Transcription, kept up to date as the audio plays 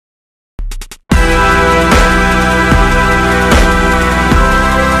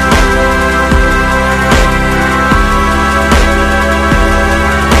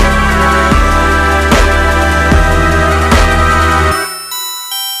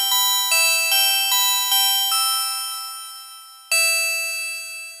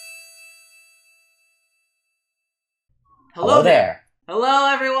Hello there!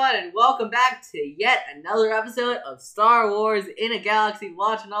 Hello everyone and welcome back to yet another episode of Star Wars in a Galaxy,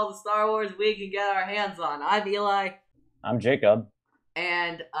 watching all the Star Wars we can get our hands on. I'm Eli. I'm Jacob.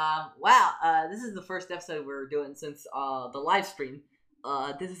 And, this is the first episode we're doing since the live stream.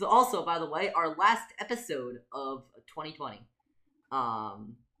 This is also, by the way, our last episode of 2020.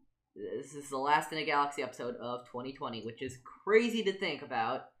 This is the last in a Galaxy episode of 2020, which is crazy to think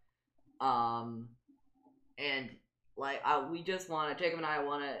about. Jacob and I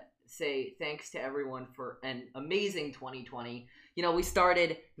want to say thanks to everyone for an amazing 2020. You know, we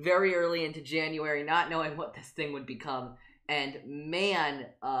started very early into January, not knowing what this thing would become. And man,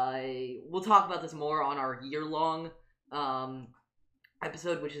 we'll talk about this more on our year-long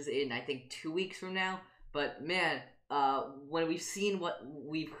episode, which is in, I think, 2 weeks from now. But man, when we've seen what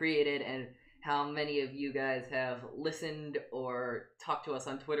we've created and how many of you guys have listened or talked to us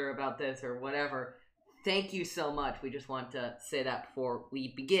on Twitter about this or whatever, thank you so much. We just want to say that before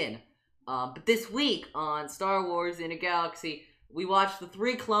we begin. But this week on Star Wars in a Galaxy, we watched the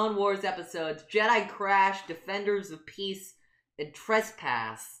 3 Clone Wars episodes, Jedi Crash, Defenders of Peace, and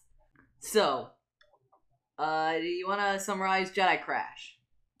Trespass. So, do you want to summarize Jedi Crash?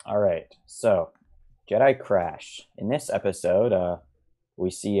 Alright, so, Jedi Crash. In this episode, we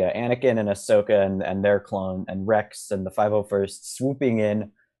see Anakin and Ahsoka and their clone, and Rex and the 501st swooping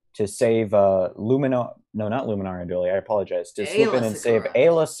in to save not Luminara Unduli, I apologize, to swoop in and save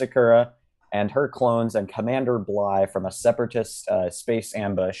Aayla Secura and her clones and Commander Bly from a separatist space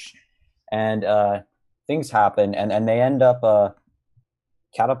ambush. And things happen, and they end up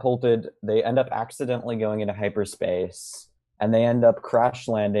catapulted, they end up accidentally going into hyperspace, and they end up crash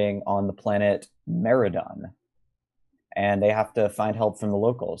landing on the planet Meridon. And they have to find help from the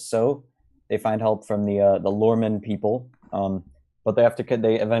locals. So they find help from the Lorman people, but they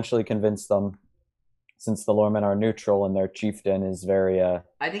eventually convince them, since the Lormen are neutral and their chieftain is very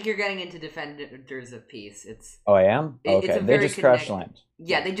I think you're getting into Defenders of Peace. Oh, I am? Okay, they just crash land.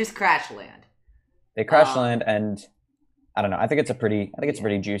 Yeah, they just crash land. They crash land, and I don't know. I think it's a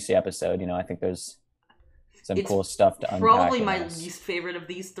pretty juicy episode. You know, I think there's some cool stuff to unpack. Probably my least favorite of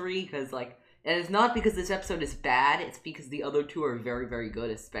these 3, because and it's not because this episode is bad. It's because the other 2 are very, very good.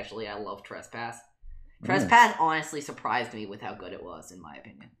 Especially, I love Trespass. Trespass honestly surprised me with how good it was, in my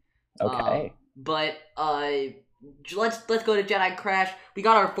opinion. Okay. But let's go to Jedi Crash. We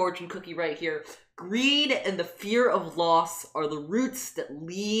got our fortune cookie right here. Greed and the fear of loss are the roots that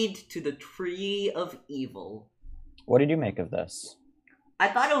lead to the tree of evil. What did you make of this? I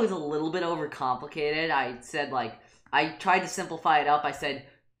thought it was a little bit overcomplicated. I said, I tried to simplify it up. I said,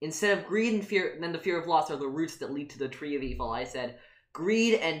 instead of greed and fear, then the fear of loss are the roots that lead to the tree of evil. I said,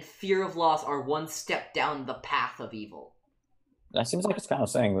 greed and fear of loss are one step down the path of evil. That seems like it's kind of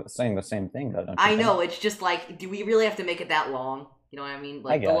saying the same thing, though, don't you I know, it's just do we really have to make it that long? You know what I mean?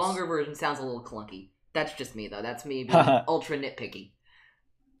 I guess. The longer version sounds a little clunky. That's just me, though. That's me being ultra nitpicky.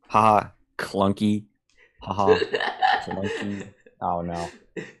 Haha, clunky. Haha, clunky. Oh, no.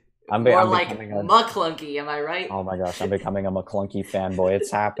 I'm McClunky, am I right? Oh my gosh, I'm becoming a McClunky fanboy.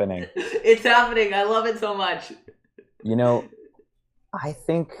 It's happening. It's happening. I love it so much. You know, I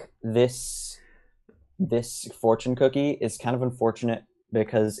think this fortune cookie is kind of unfortunate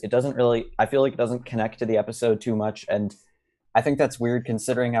because it doesn't really, I feel like it doesn't connect to the episode too much, and I think that's weird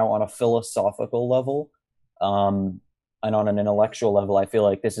considering how on a philosophical level and on an intellectual level, I feel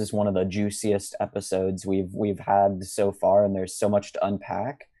like this is one of the juiciest episodes we've had so far, and there's so much to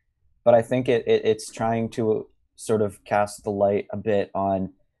unpack. But I think it's trying to sort of cast the light a bit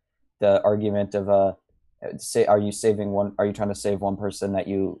on the argument of are you trying to save one person that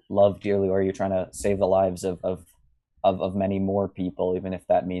you love dearly, or are you trying to save the lives of many more people, even if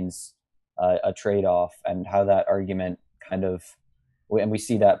that means a trade-off, and how that argument kind of, and we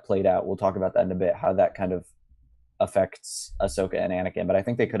see that played out, we'll talk about that in a bit, how that kind of affects Ahsoka and Anakin. But I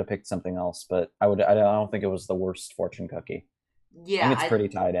think they could have picked something else, but I don't think it was the worst fortune cookie. Yeah, I think it's pretty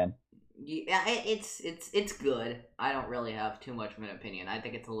tied in. Yeah, it's good. I don't really have too much of an opinion. I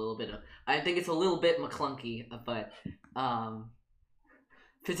think it's a little bit McClunky, but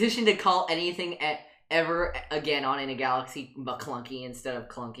petition to call anything ever again on In a Galaxy McClunky instead of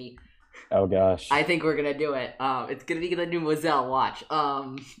clunky. Oh gosh. I think we're gonna do it. It's gonna be the new Mozelle watch.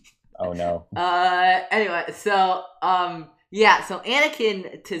 Oh no. Anyway, so so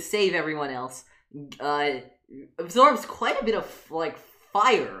Anakin, to save everyone else, absorbs quite a bit of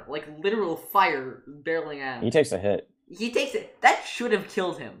fire, literal fire barreling at him. He takes a hit. That should have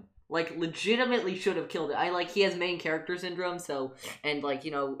killed him. like legitimately should have killed it. He has main character syndrome, so and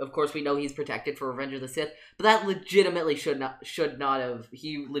of course we know he's protected for Revenge of the Sith, but that legitimately should not have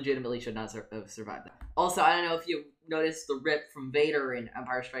have survived that. Also, I don't know if you noticed the rip from Vader in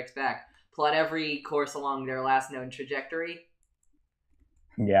Empire Strikes Back. Plot every course along their last known trajectory.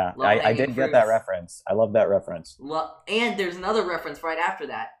 Yeah, I did get that reference. I love that reference. And there's another reference right after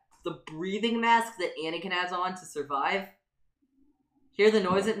that. The breathing mask that Anakin has on to survive. Hear the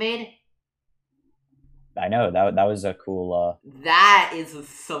noise it made? I know, that was a cool... That is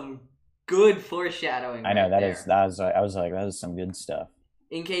some good foreshadowing. I know, I was like, that is some good stuff.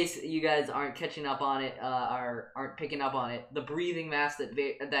 In case you guys aren't catching up on it, aren't picking up on it, the breathing mask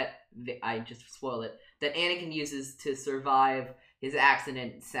that I just spoiled it, that Anakin uses to survive his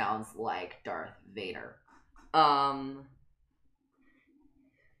accident sounds like Darth Vader.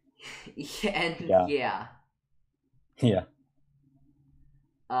 Yeah.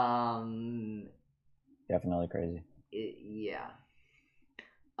 Definitely crazy. Yeah.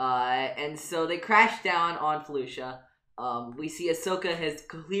 And so they crash down on Felucia. We see Ahsoka has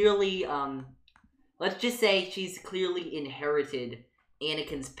clearly, let's just say she's clearly inherited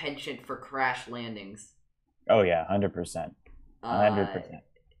Anakin's penchant for crash landings. Oh yeah, 100%. 100%.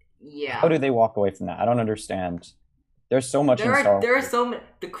 Yeah. How do they walk away from that? I don't understand. There's so much in Star Wars. There are so many.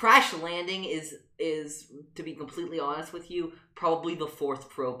 The crash landing is, to be completely honest with you, probably the fourth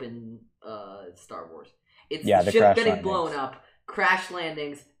trope in Star Wars. It's the ship getting blown up, crash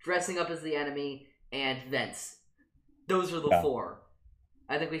landings, dressing up as the enemy, and vents. Those are the four.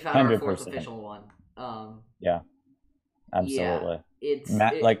 I think we found 100%. Our fourth official one. Yeah, absolutely.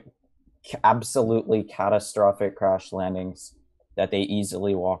 Yeah, absolutely catastrophic crash landings that they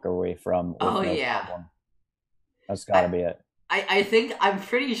easily walk away from. Problem. That's gotta be it. I'm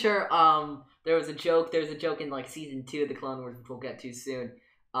pretty sure there's a joke in season 2 of the Clone Wars, which we'll get to soon.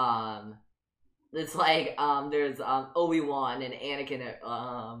 It's there's Obi-Wan and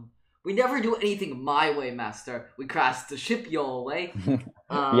Anakin we never do anything my way, Master. We crash the ship your way.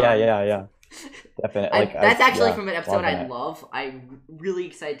 Yeah. Definitely. That's actually from an episode I love. I'm really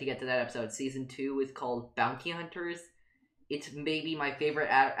excited to get to that episode. Season 2 is called Bounty Hunters. It's maybe my favorite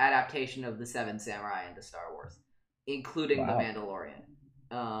adaptation of the Seven Samurai into Star Wars, including The Mandalorian.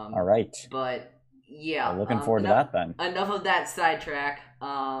 All right. But yeah, I'm looking forward to that then. Enough of that sidetrack.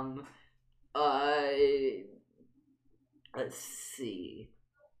 Let's see.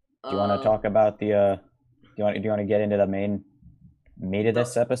 Do you want to talk about the? Do you want to get into the main meat of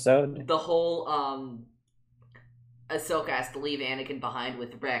this episode? The whole Ahsoka has to leave Anakin behind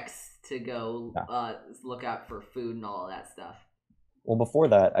with Rex to go look out for food and all of that stuff. Well, before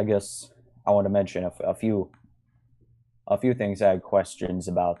that, I guess I want to mention a few things I had questions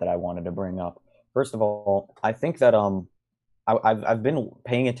about that I wanted to bring up. First of all, I think that I've been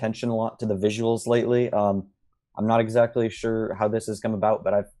paying attention a lot to the visuals lately. I'm not exactly sure how this has come about,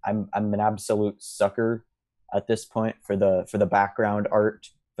 but I'm an absolute sucker at this point for the background art,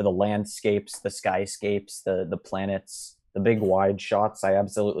 for the landscapes, the skyscapes, the planets, the big wide shots. I don't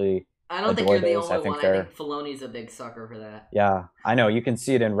think you're the only one. I think Filoni's a big sucker for that. Yeah, I know. You can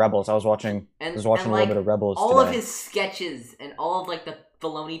see it in Rebels. I was watching a little bit of Rebels all today. Of his sketches and all of the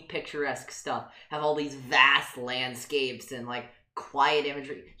Filoni picturesque stuff have all these vast landscapes and quiet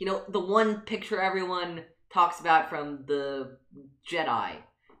imagery. The one picture everyone talks about from the Jedi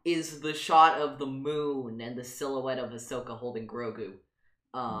is the shot of the moon and the silhouette of Ahsoka holding Grogu.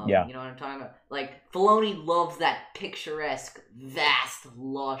 Yeah. You know what I'm talking about? Filoni loves that picturesque, vast,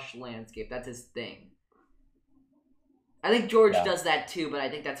 lush landscape. That's his thing. I think George does that too, but I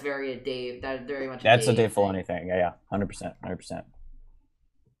think that's very much. That's a Dave Filoni thing. Yeah, 100%.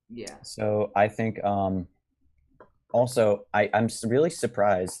 Yeah. So I think also I'm really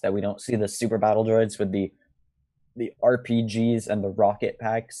surprised that we don't see the super battle droids with the RPGs and the rocket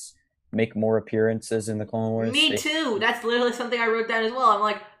packs make more appearances in the Clone Wars. Me too. That's literally something I wrote down as well. I'm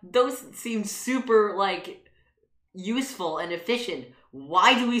like, those seem super useful and efficient.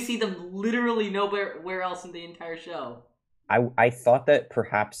 Why do we see them literally nowhere else in the entire show? I thought that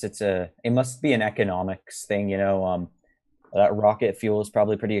perhaps it must be an economics thing, that rocket fuel is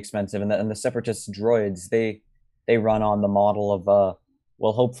probably pretty expensive, and the Separatist droids they run on the model of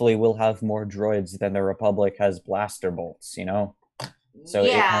well, hopefully we'll have more droids than the Republic has blaster bolts, So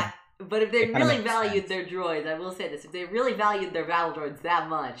yeah, but if they really valued their droids, I will say this: if they really valued their battle droids that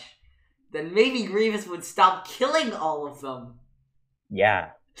much, then maybe Grievous would stop killing all of them. Yeah,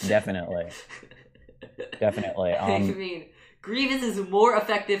 definitely. Definitely. I mean, Grievous is more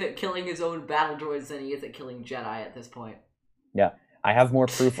effective at killing his own battle droids than he is at killing Jedi at this point. Yeah. I have more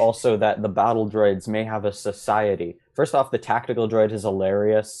proof also that the battle droids may have a society. First off, the tactical droid is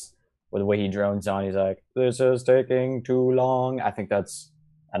hilarious. with the way he drones on. He's like, "This is taking too long." I think that's,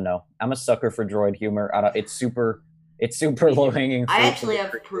 I don't know. I'm a sucker for droid humor. I don't, it's super Me low too. hanging I fruit for actually the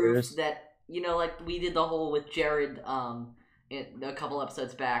have proof creators. that, like we did the whole with Jared a couple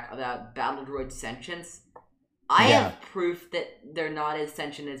episodes back about battle droid sentience. I Yeah, have proof that they're not as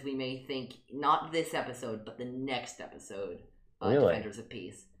sentient as we may think. Not this episode, but the next episode, really. Defenders of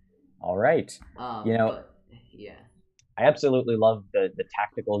Peace. All right. You know, But yeah, I absolutely love the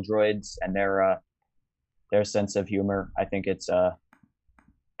tactical droids and their sense of humor. I think it's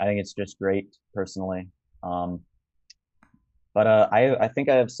just great personally. Um, but I think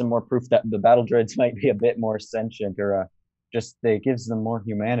I have some more proof that the battle droids might be a bit more sentient or just it gives them more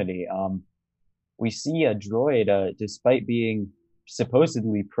humanity. We see a droid, despite being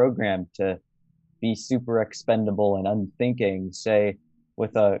supposedly programmed to be super expendable and unthinking, say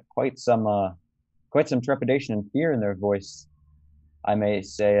with quite some trepidation and fear in their voice, I may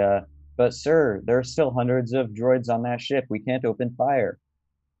say, "But sir, there are still hundreds of droids on that ship. We can't open fire."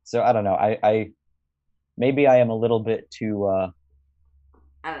 So I don't know. I maybe I am a little bit too I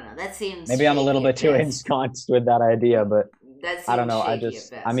don't know. That seems maybe I'm a little shaky bit at too best. ensconced with that idea, but That I don't seems know. shaky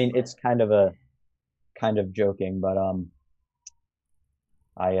at I best, mean, it's but kind of joking, but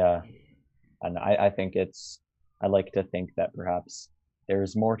I and I think I like to think that perhaps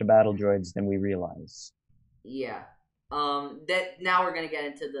there's more to battle droids than we realize. yeah. That now we're gonna get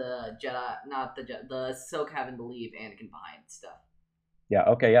into the Jedi, not the Jedi, the Ahsoka having to leave Anakin behind stuff. Yeah.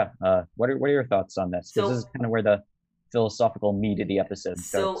 Okay. Yeah. What are your thoughts on this? Because this is So kind of where the philosophical meat of the yeah, episode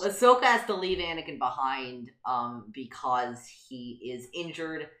so starts. Ahsoka has to leave Anakin behind, because he is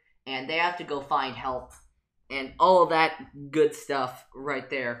injured, and they have to go find help, and all of that good stuff right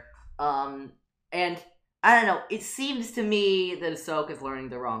there. And I don't know. It seems to me that Ahsoka's learning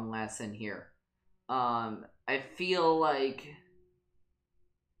the wrong lesson here. I feel like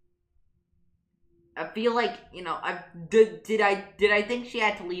I did I think she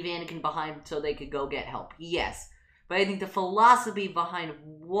had to leave Anakin behind so they could go get help? Yes, but I think the philosophy behind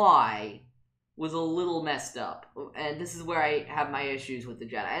why was a little messed up, and this is where I have my issues with the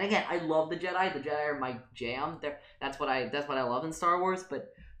Jedi. And again, I love the Jedi. The Jedi are my jam. That's what I love in Star Wars. But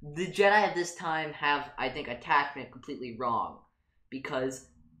the Jedi at this time have, I think, attachment completely wrong, because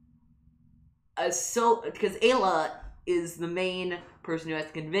because Ayla is the main person who has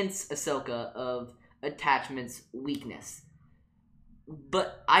to convince Ahsoka of attachment's weakness.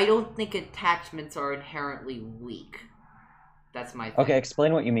 But I don't think attachments are inherently weak. That's my Okay. thing.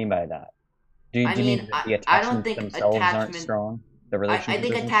 Explain what you mean by that. I Do you mean, mean that the I don't attachments think themselves aren't attachment. strong? The I relationship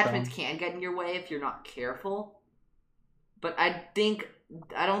think isn't attachments strong? can get in your way if you're not careful. But I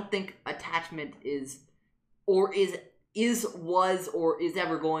don't think attachment is, or was or is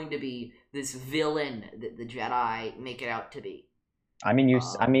ever going to be this villain that the Jedi make it out to be. I Um,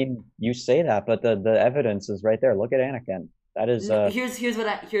 mean, you say that, but the evidence is right there. Look at Anakin. That is here's what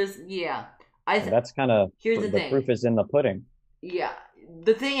I here's yeah I th- that's kind of here's the the thing. proof is in the pudding. Yeah,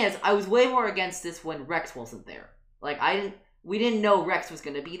 the thing is, I was way more against this when Rex wasn't there. Like we didn't know Rex was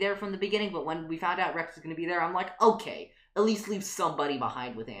going to be there from the beginning, but when we found out Rex was going to be there, I'm like, okay, at least leave somebody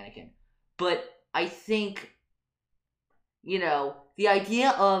behind with Anakin. But I think, the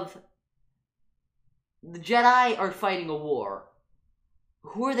idea of the Jedi are fighting a war.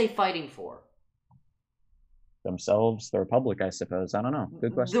 Who are they fighting for? Themselves, the Republic, I suppose. I don't know.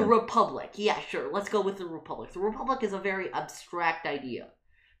 Good The question. Republic. Yeah, sure. Let's go with the Republic. The Republic is a very abstract idea.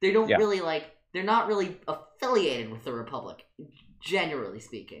 They don't Yeah. really they're not really affiliated with the Republic, generally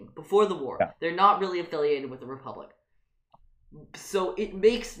speaking. Before the war, Yeah. they're not really affiliated with the Republic. So it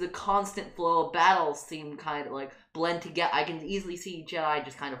makes the constant flow of battles seem kind of like blend together. I can easily see Jedi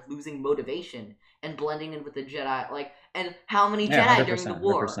just kind of losing motivation and blending in with the Jedi. And how many Yeah, Jedi during the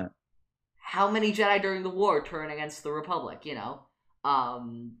 100%. war? How many Jedi during the war turn against the Republic?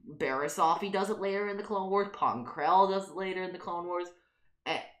 Barriss Offee does it later in the Clone Wars. Pong Krell does it later in the Clone Wars.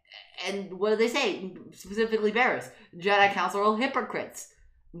 And what do they say? Specifically, Barriss. Jedi Council are all hypocrites.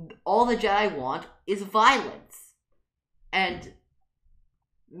 All the Jedi want is violence. And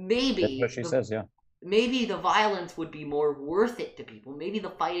That's what she says, yeah. maybe the violence would be more worth it to people. Maybe the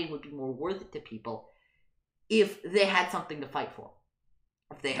fighting would be more worth it to people if they had something to fight for.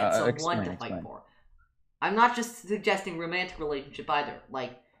 If they had someone to fight for. I'm not just suggesting romantic relationship either.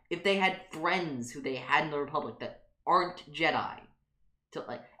 Like, if they had friends who they had in the Republic that aren't Jedi.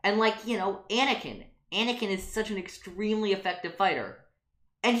 Anakin. Anakin is such an extremely effective fighter.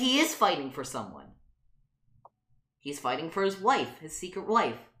 And he is fighting for someone. He's fighting for his wife, his secret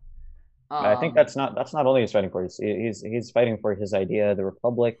wife. I think Um, that's not only he's fighting for. He's fighting for his idea, the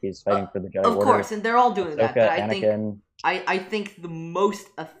Republic. He's uh, fighting for the Jedi of course, Order. and they're all doing that. But Ahsoka, I think Anakin. I think the most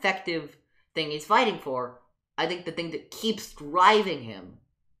effective thing he's fighting for, I think the thing that keeps driving him,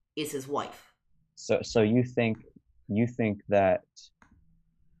 is his wife. So you think that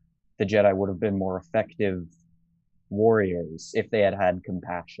the Jedi would have been more effective warriors if they had had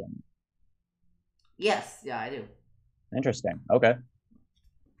compassion. Yes, yeah, I do. Interesting. Okay.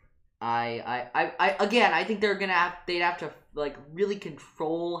 Again, I think they'd have to like really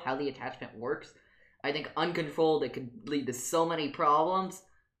control how the attachment works. I think uncontrolled it could lead to so many problems.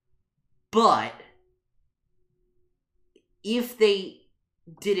 But if they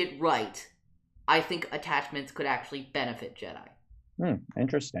did it right, I think attachments could actually benefit Jedi.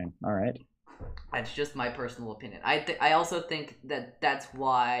 Interesting. All right. That's just my personal opinion. I also think that that's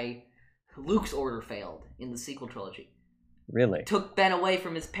why Luke's order failed in the sequel trilogy. Really? Took Ben away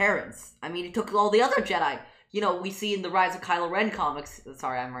from his parents. I mean, he took all the other Jedi. You know, we see in the Rise of Kylo Ren comics.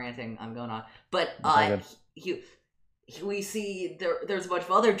 Sorry, I'm ranting. I'm going on. But we see there's a bunch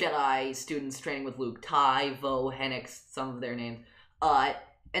of other Jedi students training with Luke. Ty, Vo, Hennix, some of their names.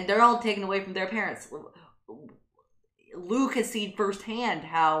 And they're all taken away from their parents. Luke has seen firsthand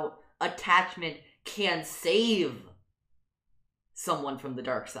how attachment can save someone from the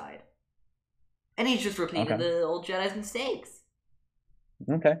dark side. And he's just repeated the old Jedi's mistakes.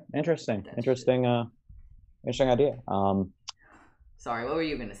 Okay, interesting. Interesting idea. Sorry, what were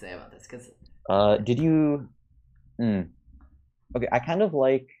you gonna say about this? Did you? Okay, I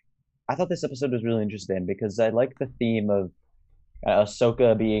thought this episode was really interesting because I like the theme of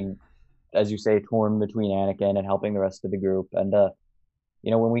Ahsoka being, as you say, torn between Anakin and helping the rest of the group, and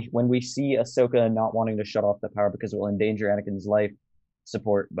when we see Ahsoka not wanting to shut off the power because it will endanger Anakin's life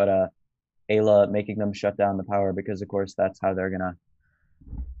support, but Ayla making them shut down the power because, of course, that's how they're gonna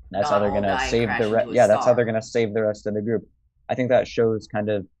save that's how they're gonna save the rest of the group. I think that shows kind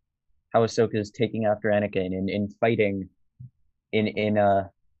of how Ahsoka is taking after Anakin in fighting, in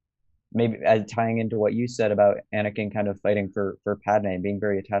maybe tying into what you said about Anakin kind of fighting for Padme and being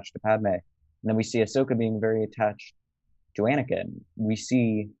very attached to Padme, and then we see Ahsoka being very attached to Anakin. We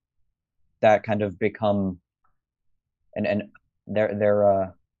see that kind of become and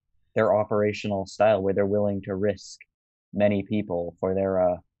their operational style where they're willing to risk many people for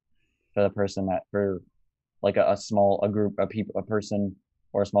for the person that for like a group of people, a person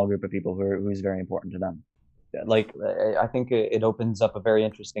or a small group of people who's very important to them. Like I think it opens up a very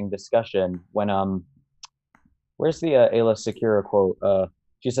interesting discussion when where's the Ayla Secura quote?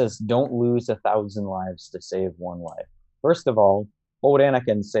 She says, "Don't lose 1,000 lives to save one life." First of all, what would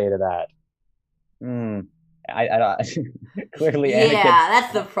Anakin say to that? I don't clearly. Yeah, Anakin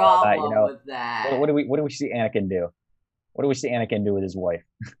that's the problem with that. What do we see Anakin do? What do we see Anakin do with his wife?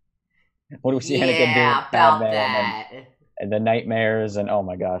 What do we see Anakin do with Padme and the nightmares and oh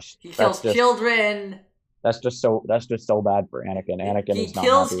my gosh, he kills children. That's just so bad for Anakin. Anakin he is not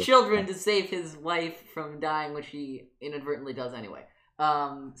kills happy. Children to save his wife from dying, which he inadvertently does anyway.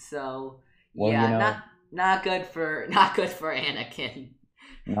 So well, yeah, not good for Anakin.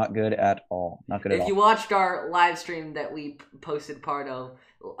 Not good at all. Not good at all. If you watched our live stream that we posted part of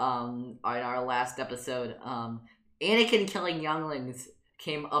in our last episode, Anakin killing younglings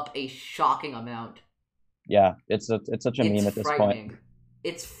came up a shocking amount. Yeah, it's such a meme at this point.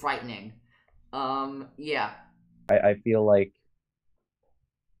 It's frightening. Yeah. I feel like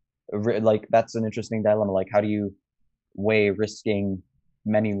that's an interesting dilemma. Like, how do you weigh risking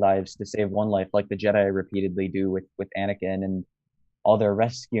many lives to save one life, like the Jedi repeatedly do with Anakin and all their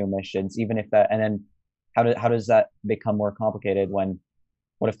rescue missions, even if that, and then how does that become more complicated when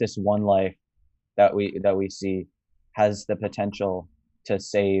what if this one life that we see has the potential to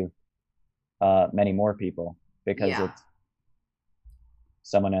save many more people because it's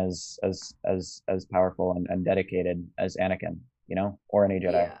someone as powerful and dedicated as Anakin, or any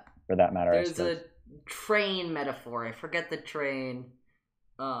Jedi for that matter. There's a train metaphor. I forget the train.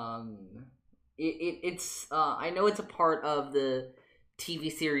 It's I know it's a part of the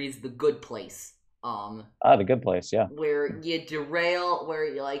TV series The Good Place. The Good Place, yeah. Where you derail, where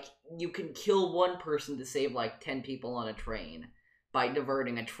you can kill one person to save 10 people on a train by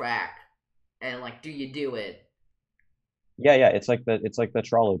diverting a track, and do you do it? Yeah. It's like the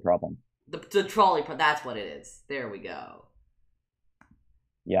trolley problem. The trolley, that's what it is. There we go.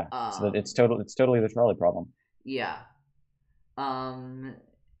 Yeah. So it's totally the trolley problem. Yeah.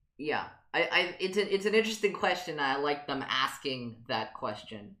 Yeah. It's an interesting question. I like them asking that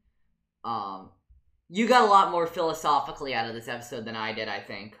question. You got a lot more philosophically out of this episode than I did, I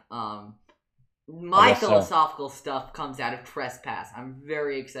think. I my guess so. philosophical stuff comes out of Trespass. I'm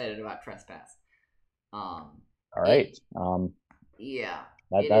very excited about Trespass. Um, All it right. yeah,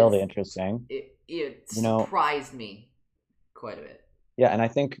 it That'll is. be interesting. It You know, surprised me quite a bit. yeah, and I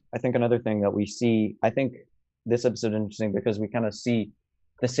think another thing that we see, I think this episode is interesting because we kind of see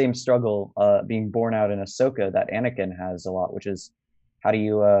the same struggle being borne out in Ahsoka that Anakin has a lot, which is how do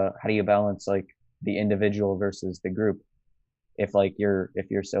you balance like the individual versus the group if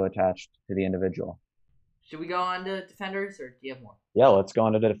you're so attached to the individual. Should we go on to Defenders, or do you have more? Yeah, let's go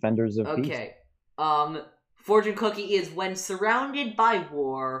on to the Defenders of Peace. Okay. Fortune cookie is when surrounded by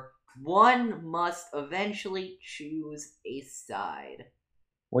war, one must eventually choose a side.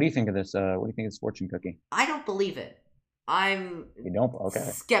 What do you think of this? What do you think of this fortune cookie? I don't believe it. I'm You don't? Okay.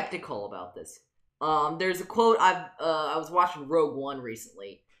 skeptical about this. There's a quote I was watching Rogue One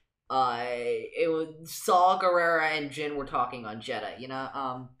recently. It was Saw Gerrera and Jin were talking on Jedha, you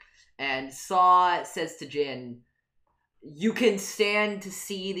know. And Saw says to Jin, "You can stand to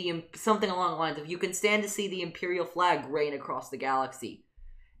see something along the lines of you can stand to see the Imperial flag reign across the galaxy."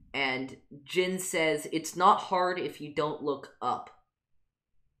 And Jin says, "It's not hard if you don't look up."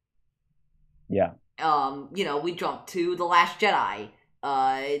 Yeah. We jump to The Last Jedi.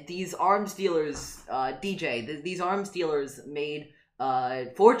 These arms dealers, these arms dealers made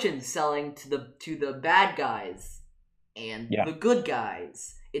fortunes selling to the bad guys and Yeah. the good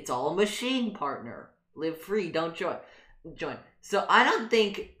guys. It's all a machine, partner. Live free, don't join. So I don't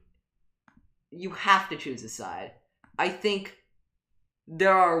think you have to choose a side. I think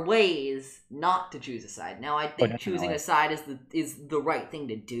there are ways not to choose a side. Now I think choosing a side is the right thing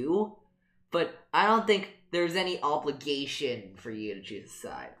to do, but I don't think there's any obligation for you to choose a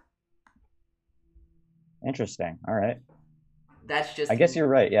side. Interesting. All right. That's just I guess you're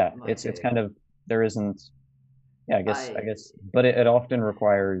right. Yeah. It's take. kind of there isn't. Yeah. I guess, but it often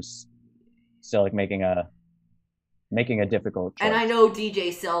requires still like making a difficult choice. And I know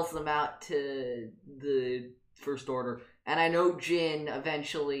DJ sells them out to the First Order, and I know Jin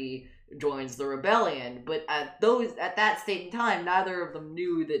eventually joins the rebellion, but at that state in time, neither of them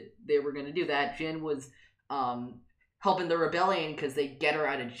knew that they were going to do that. Jin was helping the rebellion because they'd get her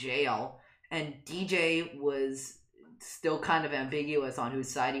out of jail, and DJ was still kind of ambiguous on whose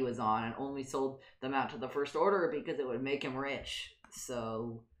side he was on, and only sold them out to the First Order because it would make him rich.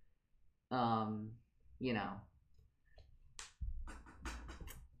 So,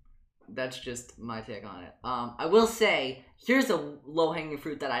 that's just my take on it. I will say, here's a low-hanging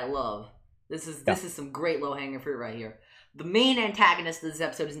fruit that I love. This is some great low-hanging fruit right here. The main antagonist of this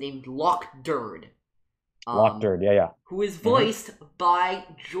episode is named Lock Durd. Lock Durd, yeah. Who is voiced by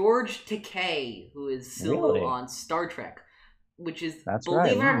George Takei, who is Sulu on Star Trek, which is,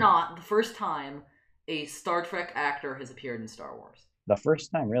 believe it or not, the first time a Star Trek actor has appeared in Star Wars. The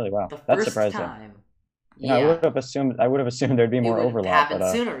first time, really? Wow, that's surprising. Time. Yeah, I would have assumed there'd be more overlap. It would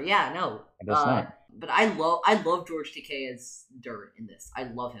happen sooner. Yeah, no. I guess not. But I love George Takei as Durd in this. I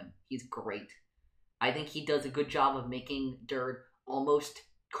love him. He's great. I think he does a good job of making Durd almost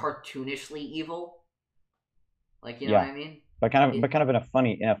cartoonishly evil. Like, you know what I mean? But kind of in a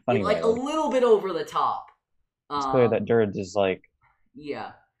funny way. Like a little bit over the top. It's clear that Durd is like.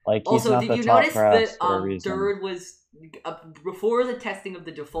 Yeah. Like he's also, not did the you top notice brass that for a reason. Durd was before the testing of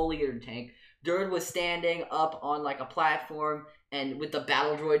the defoliator tank? Durd was standing up on like a platform and with the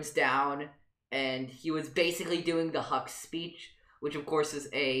battle droids down, and he was basically doing the Hux speech, which of course is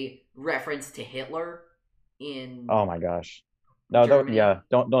a reference to Hitler in. Oh my gosh! No,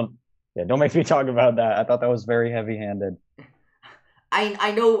 don't make me talk about that. I thought that was very heavy-handed.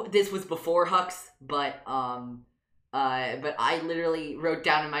 I know this was before Hux, but I literally wrote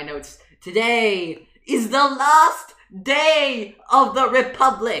down in my notes, "Today is the last day of the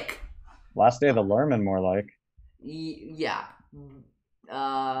Republic." Last day of the Lurmen, more like. Yeah.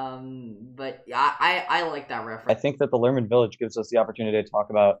 But I like that reference. I think that the Lurmen Village gives us the opportunity to talk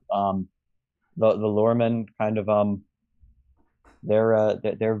about the Lurmen kind of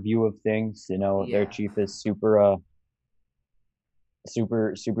their view of things. You know, their chief is super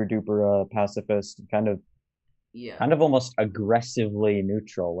duper pacifist, kind of almost aggressively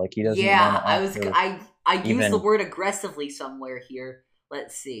neutral. Like he doesn't. Yeah, I used the word aggressively somewhere here.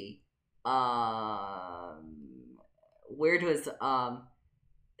 Let's see. Where does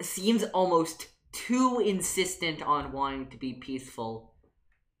seems almost too insistent on wanting to be peaceful.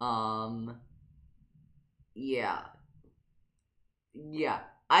 Yeah.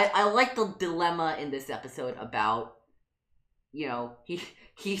 I like the dilemma in this episode about, you know, he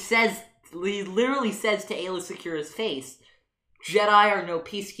literally says to Aayla Secura's face, Jedi are no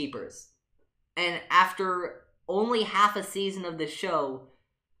peacekeepers. And after only half a season of the show,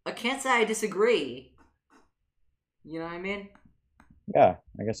 I can't say I disagree. You know what I mean? Yeah,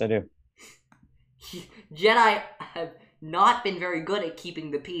 I guess I do. Jedi have not been very good at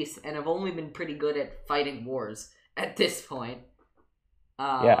keeping the peace, and have only been pretty good at fighting wars at this point.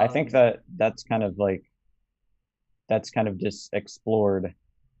 Yeah, I think that's kind of like that's kind of just explored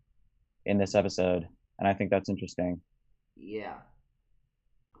in this episode, and I think that's interesting. Yeah.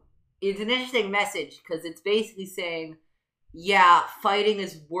 It's an interesting message, because it's basically saying, yeah, fighting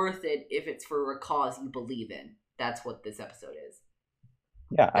is worth it if it's for a cause you believe in. That's what this episode is.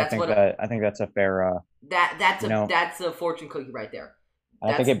 Yeah, I think that's a fair. That's a fortune cookie right there.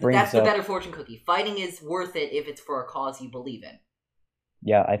 I think it brings that's the better fortune cookie. Fighting is worth it if it's for a cause you believe in.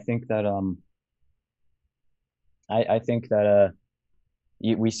 Yeah, I think that I think that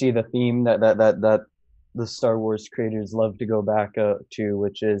we see the theme that the Star Wars creators love to go back to,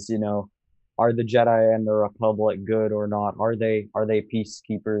 which is, are the Jedi and the Republic good or not? Are they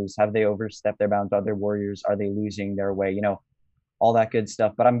peacekeepers? Have they overstepped their bounds? Are they warriors? Are they losing their way? All that good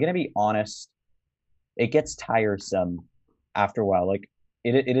stuff. But I'm gonna be honest, it gets tiresome after a while. Like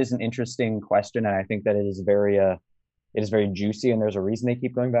it is an interesting question, and I think that it is very juicy, and there's a reason they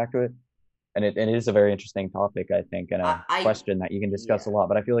keep going back to it. And it is a very interesting topic, I think, and a question that you can discuss a lot.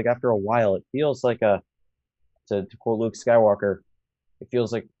 But I feel like after a while, it feels like to quote Luke Skywalker, it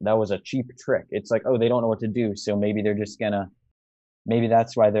feels like that was a cheap trick. It's like, oh, they don't know what to do, so maybe they're just maybe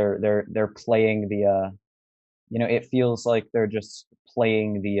that's why they're playing the it feels like they're just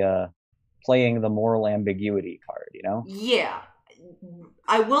playing the moral ambiguity card. Yeah.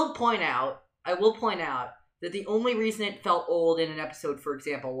 I will point out that the only reason it felt old in an episode, for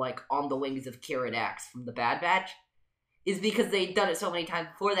example, like On the Wings of Kira Dax from The Bad Batch, is because they'd done it so many times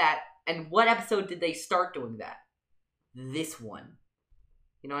before that. And what episode did they start doing that? This one.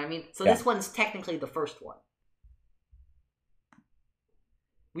 You know what I mean? So This one's technically the first one.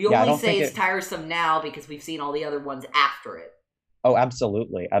 We only say it's tiresome now because we've seen all the other ones after it. Oh,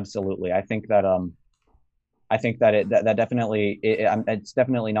 absolutely, absolutely. I think that that definitely it's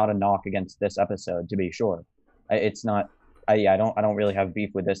definitely not a knock against this episode, to be sure. It's not. I don't really have beef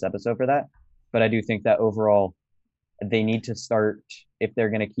with this episode for that, but I do think that overall they need to start, if they're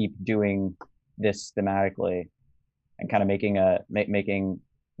going to keep doing this thematically and kind of making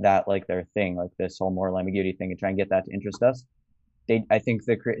that like their thing, like this whole moral ambiguity thing, and try and get that to interest us. I think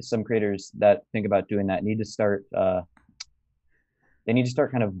some creators that think about doing that need to start. They need to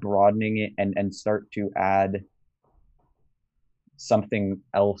start kind of broadening it and start to add something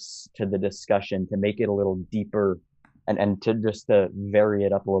else to the discussion to make it a little deeper and to just to vary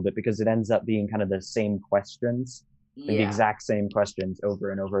it up a little bit, because it ends up being kind of the same questions, the exact same questions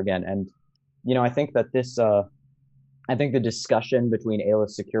over and over again. And, I think that I think the discussion between Aayla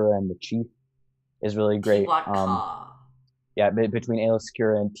Secura and the Chief is really great. Yeah, between Aayla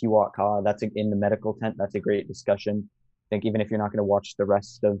Secura and Tiwat Ka, that's in the medical tent. That's a great discussion. I think even if you're not going to watch the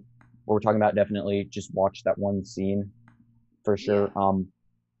rest of what we're talking about, definitely just watch that one scene for sure. Yeah.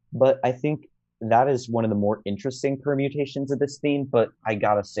 But I think that is one of the more interesting permutations of this theme. But I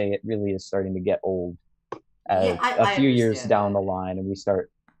gotta say, it really is starting to get old. A few years down the line, and we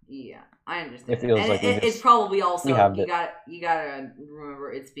start. Yeah, I understand. It feels like it's probably also you gotta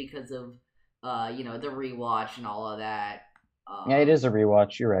remember it's because of the rewatch and all of that. Yeah, it is a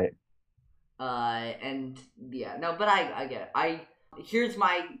rewatch. You're right. But I get it. Here's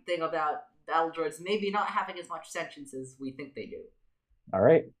my thing about battle droids maybe not having as much sentience as we think they do. All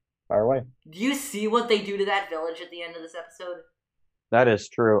right, fire away. Do you see what they do to that village at the end of this episode? That is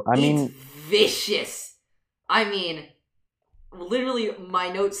true. It's vicious. I mean, literally, my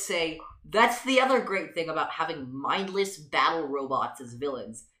notes say that's the other great thing about having mindless battle robots as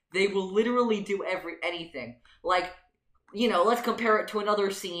villains. They will literally do anything. Like, let's compare it to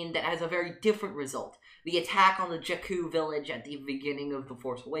another scene that has a very different result. The attack on the Jakku village at the beginning of The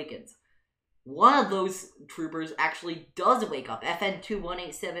Force Awakens. One of those troopers actually does wake up.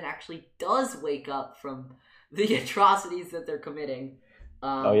 FN2187 actually does wake up from the atrocities that they're committing.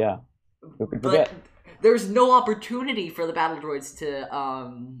 Oh yeah. Who could forget? But there's no opportunity for the battle droids to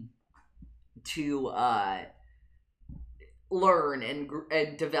learn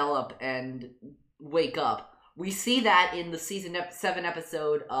and develop and wake up. We see that in the season 7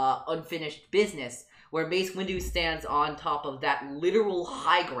 episode, Unfinished Business, where Mace Windu stands on top of that literal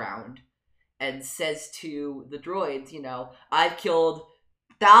high ground and says to the droids, I've killed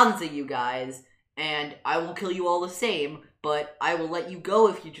thousands of you guys, and I will kill you all the same, but I will let you go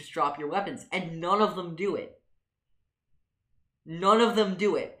if you just drop your weapons. And none of them do it. None of them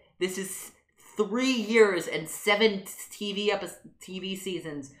do it. This is 3 years and 7 TV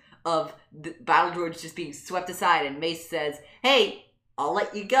seasons of the battle droids just being swept aside, and Mace says, hey, I'll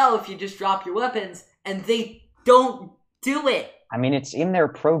let you go if you just drop your weapons, and they don't do it. I mean, it's in their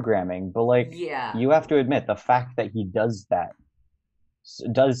programming, but like, Yeah. you have to admit the fact that he does that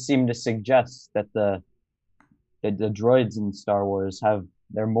does seem to suggest that the droids in Star Wars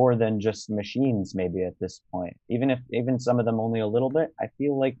they're more than just machines maybe at this point. Even some of them only a little bit, I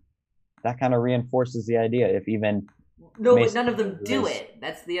feel like that kind of reinforces the idea. If even No, but Mace none of them Windu do is, it.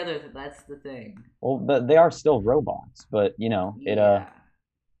 That's the thing. well, they are still robots, but Yeah.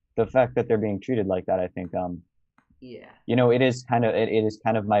 the fact that they're being treated like that, I think Yeah. it is kind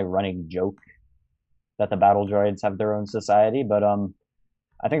of my running joke that the battle droids have their own society, but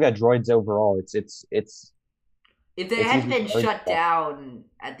I think that droids overall, If they it's hadn't easy been to argue shut that. down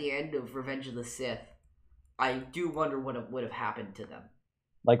at the end of Revenge of the Sith, I do wonder what would have happened to them.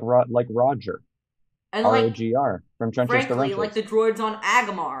 Like Roger, And like, ROGR from Trenches to frankly, like Wrenches. the droids on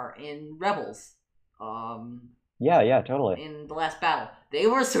Agamar in Rebels, Yeah, yeah, totally. in the last battle, they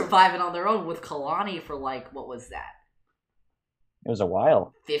were surviving on their own with Kalani for like, what was that? It was a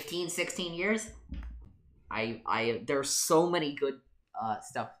while. 15, 16 years? There's so many good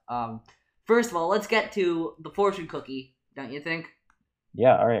stuff. First of all, let's get to the fortune cookie, don't you think?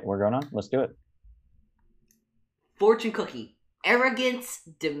 Yeah, all right, we're going on. Let's do it. Fortune cookie. Arrogance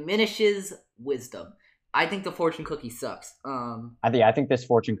diminishes wisdom. I think the fortune cookie sucks. I think this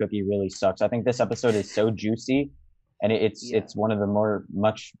fortune cookie really sucks. I think this episode is so juicy, and it's one of the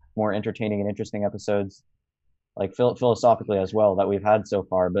much more entertaining and interesting episodes, like philosophically as well, that we've had so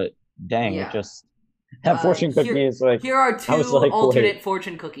far. But dang, it Yeah. just that fortune cookie is like, Here are I two was like, alternate wait,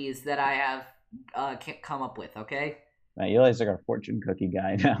 fortune cookies that I have come up with, okay? man, Eli's like a fortune cookie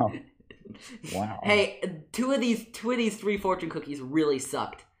guy now. Wow. Hey, two of these three fortune cookies really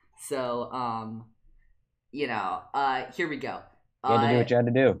sucked. So, here we go. You had to do what you had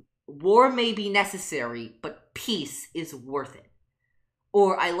to do. War may be necessary, but peace is worth it.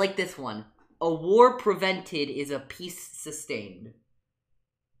 Or I like this one. A war prevented is a peace sustained.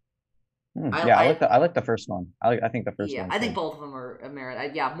 I like the first one. I think the first one. Yeah, I think both of them are a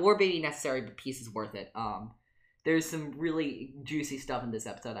merit. War may be necessary, but peace is worth it. There's some really juicy stuff in this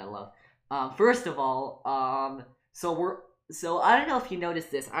episode I love. First of all, so I don't know if you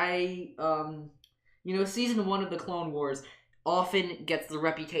noticed this. Season 1 of the Clone Wars often gets the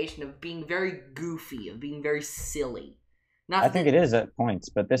reputation of being very goofy, of being very silly. I think it is at points,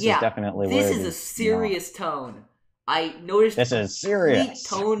 but this is definitely where this is a serious tone. I noticed this is serious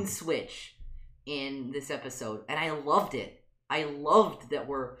tone switch in this episode, and I loved it. I loved that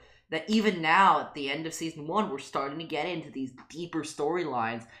even now at the end of season 1, we're starting to get into these deeper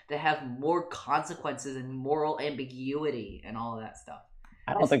storylines that have more consequences and moral ambiguity and all of that stuff.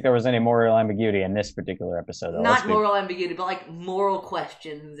 I don't think there was any moral ambiguity in this particular episode, though. Not moral ambiguity, but like moral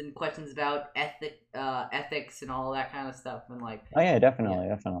questions and questions about ethics and all that kind of stuff. And like, oh yeah, definitely.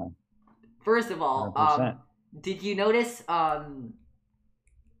 First of all, 100%. did you notice clone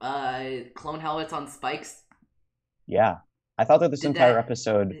helmets on spikes? Yeah, I thought that this entire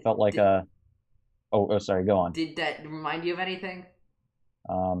episode felt like a. Oh, sorry. Go on. Did that remind you of anything?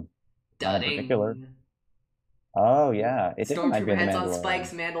 Not in particular. Oh yeah, it did remind me of the Stormtrooper heads on Mandalorian.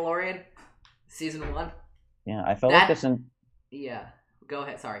 spikes, Mandalorian, season 1. Yeah, I felt like this. Yeah, go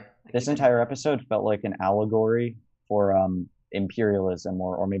ahead. Sorry. This entire episode felt like an allegory for imperialism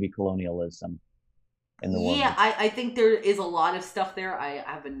or maybe colonialism in the world. Yeah, I think there is a lot of stuff there. I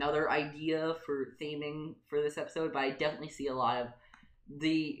have another idea for theming for this episode, but I definitely see a lot of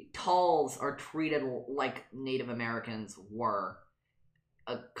the Talls are treated like Native Americans were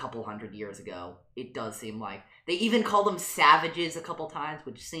a couple hundred years ago. It does seem like they even call them savages a couple times,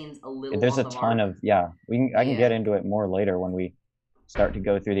 which seems a little. There's a ton of I can get into it more later when we start to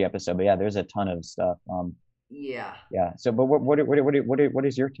go through the episode. But yeah, there's a ton of stuff. Yeah. So, but what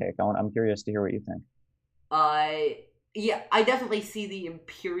is your take? I'm curious to hear what you think. Yeah, I definitely see the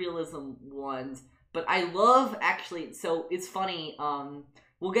imperialism ones, but I love actually. So it's funny.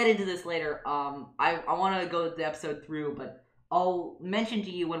 We'll get into this later. I want to go the episode through, but I'll mention to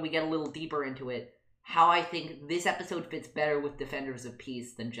you when we get a little deeper into it how I think this episode fits better with Defenders of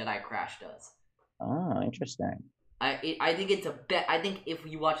Peace than Jedi Crash does. Oh, interesting. I think it's a bet. I think if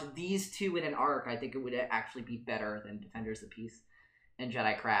you watch these two in an arc, I think it would actually be better than Defenders of Peace and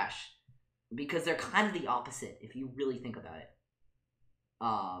Jedi Crash, because they're kind of the opposite if you really think about it.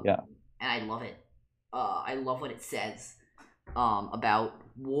 Yeah. And I love it. I love what it says about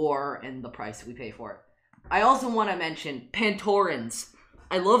war and the price that we pay for it. I also want to mention Pantorans.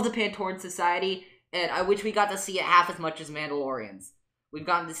 I love the Pantoran Society, and I wish we got to see it half as much as Mandalorians. We've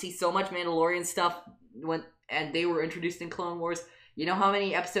gotten to see so much Mandalorian stuff and they were introduced in Clone Wars. You know how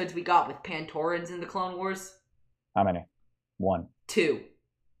many episodes we got with Pantorans in the Clone Wars? How many? One. Two.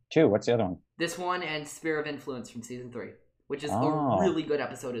 Two. What's the other one? This one and Sphere of Influence from season 3, which is a Oh. really good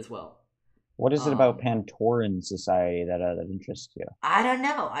episode as well. What is it about Pantoran society that interests you? I don't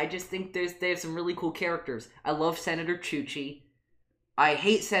know. I just think they have some really cool characters. I love Senator Chuchi. I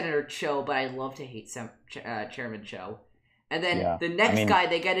hate Senator Cho, but I love to hate Chairman Cho. And then the next guy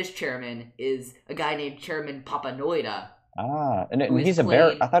they get as chairman is a guy named Chairman Papanoida. Ah, and he's a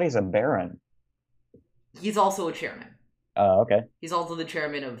baron. I thought he's a baron. He's also a chairman. Oh, okay. He's also the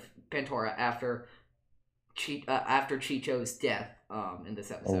chairman of Pantora after Chicho's death in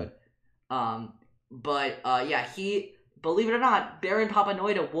this episode. He, believe it or not, Baron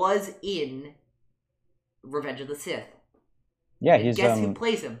Papanoida was in Revenge of the Sith. Yeah, and guess who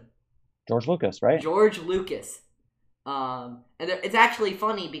plays him? George Lucas, right? George Lucas. It's actually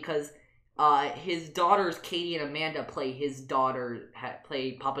funny because his daughters, Katie and Amanda, play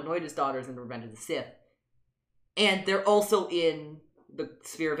Papanoida's daughters in Revenge of the Sith. And they're also in the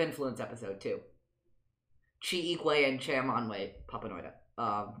Sphere of Influence episode, too. Chi Ikwe and Chamanwe Papanoida.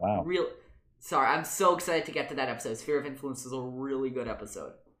 Wow. Sorry, I'm so excited to get to that episode. Sphere of Influence is a really good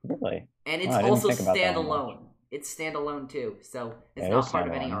episode. Really? And it's also standalone. It's standalone, too. So it's not part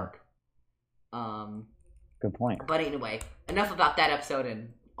of any arc. Good point. But anyway, enough about that episode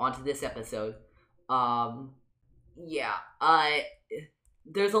and on to this episode.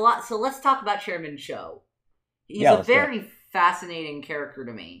 There's a lot. So let's talk about Chairman Cho. He's a very fascinating character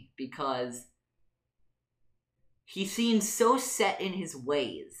to me because he seems so set in his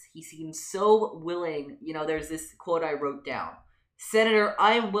ways. He seems so willing. You know, there's this quote I wrote down. Senator,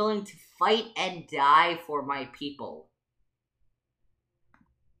 I am willing to fight and die for my people.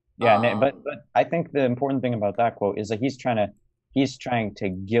 Yeah, but I think the important thing about that quote is that he's trying to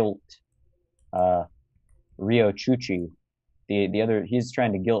guilt Ryo Chuchi, the other. He's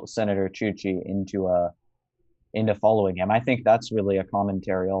trying to guilt Senator Chuchi into following him. I think that's really a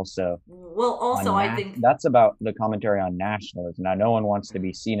commentary also. Well, also I think that's about the commentary on nationalism. Now, no one wants to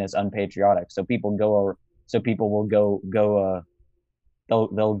be seen as unpatriotic, so people will go.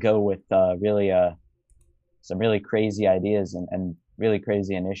 They'll go with some really crazy ideas and really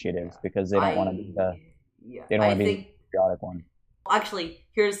crazy initiatives because they don't want to be the patriotic one. Actually,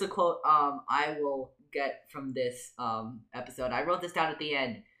 here's the quote I will get from this episode. I wrote this down at the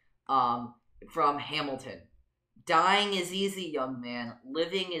end from Hamilton. Dying is easy, young man.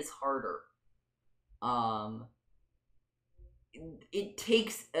 Living is harder. It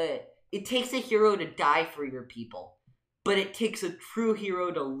takes a hero to die for your people, but it takes a true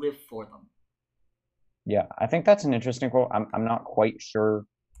hero to live for them. Yeah, I think that's an interesting quote. I'm not quite sure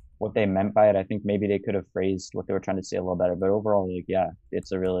what they meant by it. I think maybe they could have phrased what they were trying to say a little better. But overall,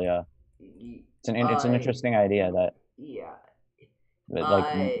 it's a really it's an interesting idea that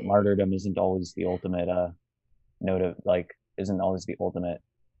martyrdom isn't always the ultimate isn't always the ultimate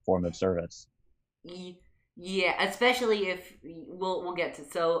form of service. Yeah, especially if we'll get to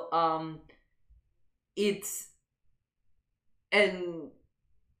so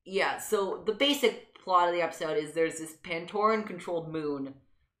the basic plot of the episode is there's this Pantoran controlled moon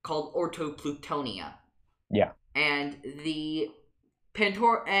called Orto Plutonia. Yeah. And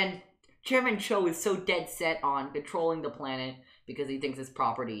Chairman Cho is so dead set on controlling the planet because he thinks it's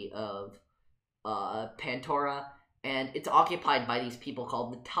property of Pantora, and it's occupied by these people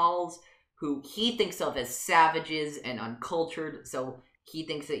called the Tals, who he thinks of as savages and uncultured, so he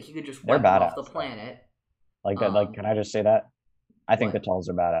thinks that he could just wipe them off the planet. Like that, can I just say that? I think the Tals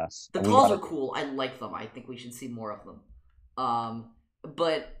are badass. The Tals are cool. I like them. I think we should see more of them.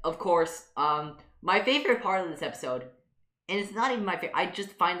 But, of course, my favorite part of this episode, and it's not even my favorite, I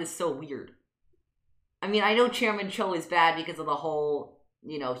just find this so weird. I mean, I know Chairman Cho is bad because of the whole,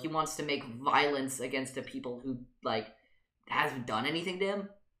 he wants to make violence against the people who, hasn't done anything to him.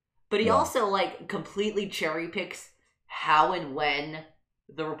 But he also, completely cherry picks how and when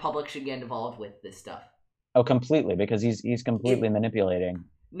the Republic should get involved with this stuff. Oh, completely, because he's completely manipulating.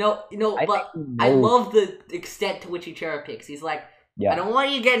 I love the extent to which he cherry picks. He's like, I don't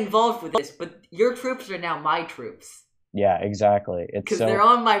want you to get involved with this, but your troops are now my troops. Yeah, exactly. Because they're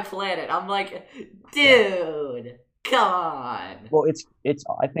on my planet. I'm like, dude, come on. Well, it's.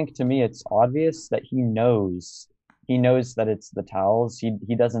 I think to me, it's obvious that he knows that it's the Tals.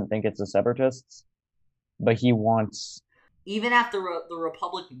 He doesn't think it's the Separatists, but he wants. Even after the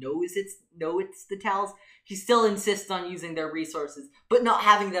Republic knows it's the Tals, he still insists on using their resources, but not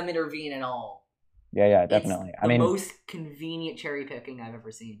having them intervene at all. Yeah, definitely. It's the most convenient cherry picking I've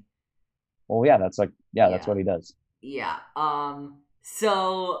ever seen. Well, yeah, that's that's what he does. Yeah.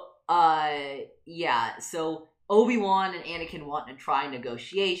 So Obi-Wan and Anakin want to try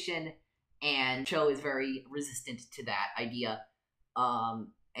negotiation, and Cho is very resistant to that idea.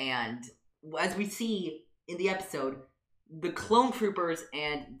 And as we see in the episode, the clone troopers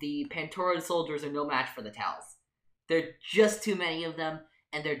and the Pantora soldiers are no match for the Tals. There are just too many of them,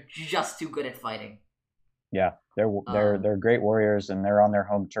 and they're just too good at fighting. Yeah, they're great warriors, and they're on their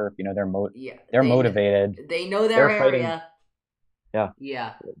home turf. You know, they're they motivated. They know their They're area. Fighting, yeah.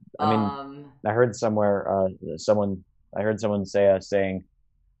 Yeah. I mean, I heard somewhere I heard someone say a saying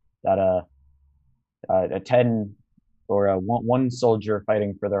that a 10 or a one soldier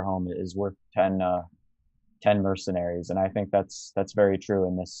fighting for their home is worth 10 mercenaries, and I think that's very true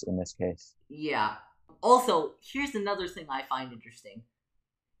in this case. Yeah. Also, here's another thing I find interesting.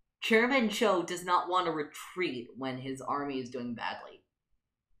 Chairman Cho does not want to retreat when his army is doing badly.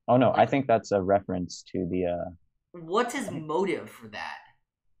 Oh no, I think that's a reference to the What's his motive for that?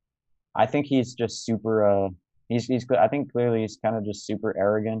 I think he's just super he's I think clearly he's kind of just super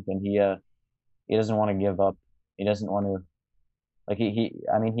arrogant, and he doesn't want to give up. He doesn't want to, like,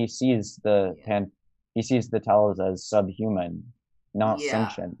 I mean, he sees he sees the Tals as subhuman, not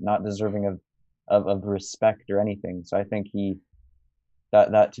sentient, not deserving of respect or anything. So I think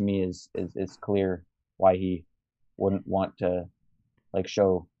that to me is clear why he wouldn't want to, like,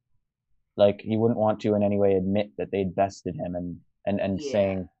 show, like, he wouldn't want to in any way admit that they'd bested him, and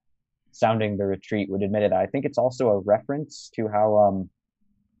sounding the retreat would admit it. I think it's also a reference to how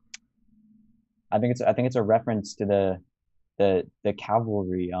I think it's a reference to the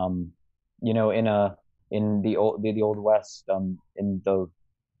cavalry, you know, in the old West, in the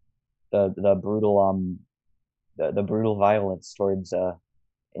brutal the brutal violence towards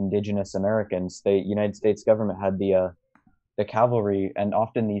indigenous Americans. The United States government had the cavalry, and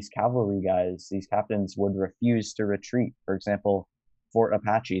often these cavalry guys, these captains, would refuse to retreat. For example, Fort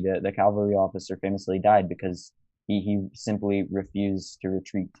Apache, the cavalry officer famously died because he simply refused to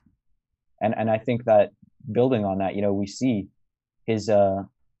retreat. And I think that, building on that, you know, we see his I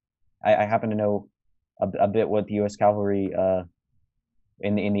happen to know a bit what the U.S. cavalry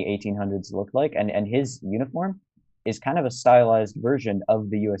in the 1800s looked like, and his uniform is kind of a stylized version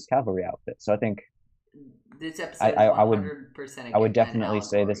of the U.S. cavalry outfit. So I think this episode is 100% I would definitely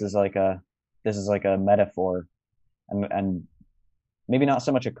say this is like a metaphor, and maybe not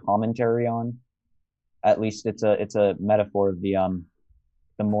so much a commentary on. At least it's a metaphor of the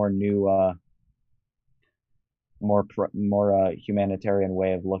more new, more humanitarian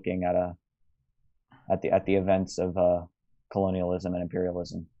way of looking at the events of colonialism and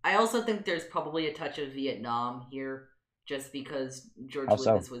imperialism. I also think there's probably a touch of Vietnam here, just because George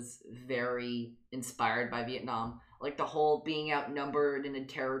Lucas was very inspired by Vietnam. Like the whole being outnumbered in a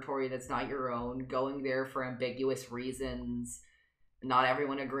territory that's not your own, going there for ambiguous reasons, not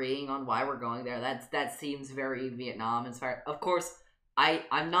everyone agreeing on why we're going there. That seems very Vietnam inspired. Of course,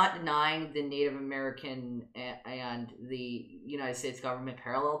 I'm not denying the Native American and the United States government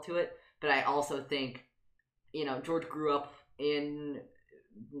parallel to it, but I also think, you know, George grew up in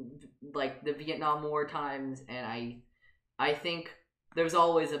like the Vietnam War times, and I think there's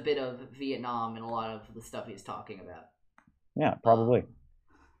always a bit of Vietnam in a lot of the stuff he's talking about. Yeah, probably.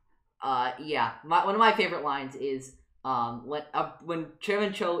 Yeah, one of my favorite lines is when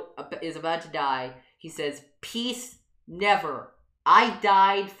Chairman Cho is about to die, he says, "Peace never. I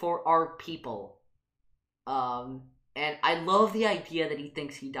died for our people." And I love the idea that he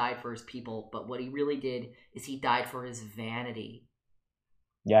thinks he died for his people, but what he really did is he died for his vanity.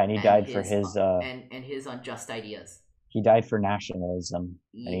 Yeah, and he died for his and his unjust ideas. He died for nationalism,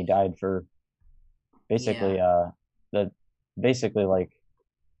 and he died for basically like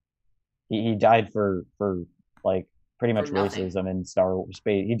he died for like pretty much racism in Star Wars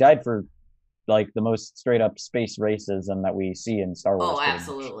space. He died for like the most straight up space racism that we see in Star Wars. Oh,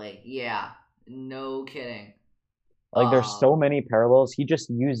 absolutely. Yeah. No kidding. Like, there's so many parallels. He just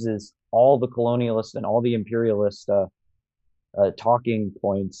uses all the colonialist and all the imperialist talking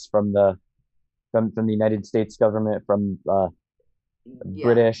points from the United States government, from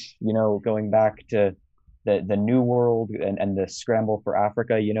British, you know, going back to the New World and the scramble for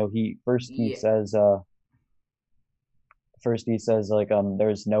Africa. You know, he says like,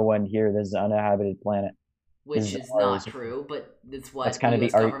 there's no one here. This is an uninhabited planet. Which is not true, but it's what the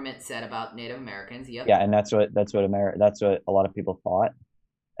US government said about Native Americans. Yep. Yeah, and that's what a lot of people thought,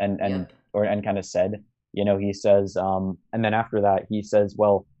 and kind of said. You know, he says, and then after that he says,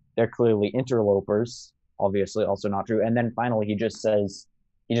 well, they're clearly interlopers. Obviously, also not true. And then finally, he just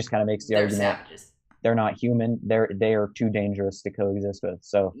kind of makes the argument. Savages. They're not human. They are too dangerous to coexist with.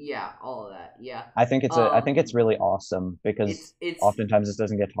 So yeah, all of that. Yeah, I think it's really awesome, because oftentimes this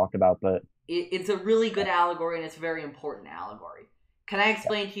doesn't get talked about, but it's a really good allegory, and it's a very important allegory. Can I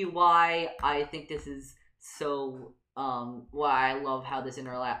explain to you why I think this is so? Why I love how this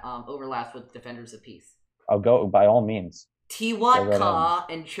overlaps with Defenders of Peace. I'll go by all means. Tiwat Ka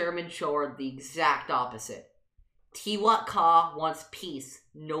and Chairman Cho are the exact opposite. Tiwat Ka wants peace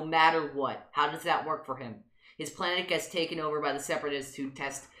no matter what. How does that work for him? His planet gets taken over by the Separatists who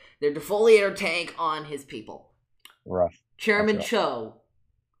test their defoliator tank on his people. Rough. Chairman Cho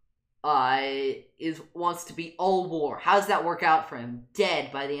wants to be all war. How does that work out for him?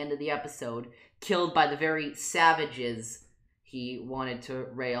 Dead by the end of the episode, killed by the very savages he wanted to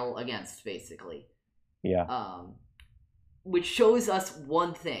rail against, basically. Yeah. Which shows us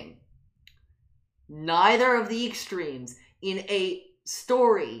one thing. Neither of the extremes in a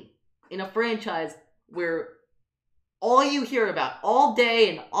story, in a franchise where all you hear about all day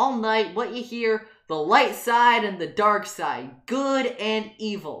and all night, what you hear, the light side and the dark side, good and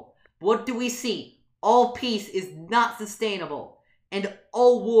evil. What do we see? All peace is not sustainable, and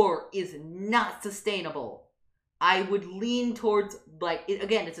all war is not sustainable. I would lean towards,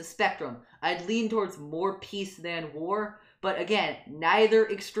 again, it's a spectrum. I'd lean towards more peace than war, but again, neither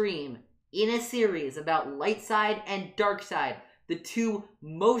extreme in a series about light side and dark side, the two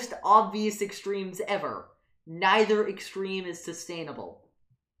most obvious extremes ever, neither extreme is sustainable.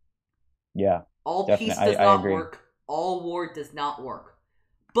 Yeah. All peace does not work. All war does not work.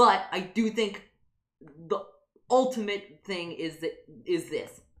 But I do think the ultimate thing is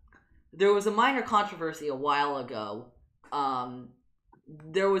this. There was a minor controversy a while ago.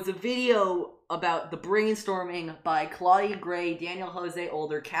 There was a video about the brainstorming by Claudia Gray, Daniel Jose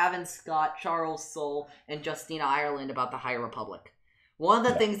Older, Cavan Scott, Charles Soule, and Justina Ireland about the High Republic. One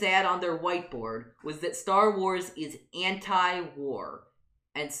of the things they had on their whiteboard was that Star Wars is anti-war,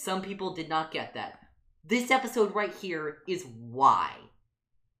 and some people did not get that. This episode right here is why.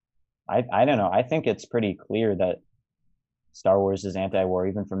 I don't know. I think it's pretty clear that Star Wars is anti-war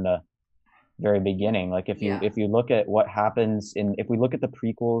even from the very beginning. Like if you look at what happens if we look at the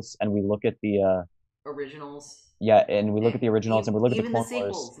prequels and we look at the originals. Yeah, and we look at the originals and we look at the Clone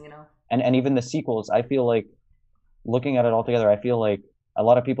sequels, Wars, and even the sequels. I feel like looking at it all together, I feel like a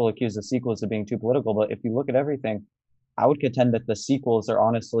lot of people accuse the sequels of being too political, but if you look at everything, I would contend that the sequels are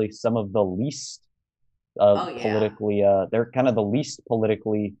honestly some of the least politically. They're kind of the least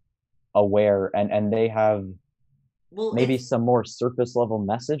politically aware, and they have maybe some more surface level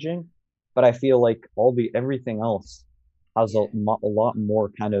messaging, but I feel like everything else has a lot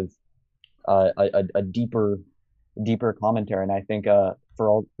more kind of a deeper commentary. And I think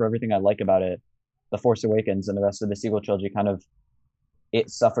for everything I like about it, The Force Awakens and the rest of the sequel trilogy it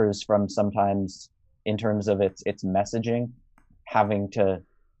suffers from sometimes in terms of its messaging having to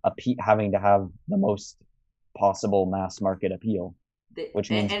have the most possible mass market appeal, which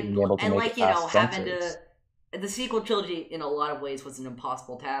means being able to make it past censors. The sequel trilogy, in a lot of ways, was an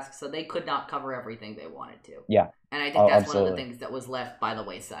impossible task, so they could not cover everything they wanted to. Yeah. And I think that's one of the things that was left by the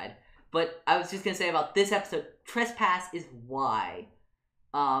wayside. But I was just going to say about this episode, Trespass is why.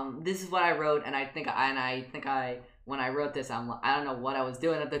 This is what I wrote, and I think when I wrote this, I don't know what I was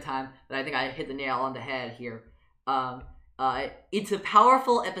doing at the time, but I think I hit the nail on the head here. It's a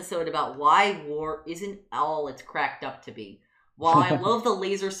powerful episode about why war isn't all it's cracked up to be. While I love the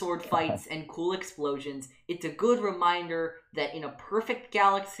laser sword fights and cool explosions, it's a good reminder that in a perfect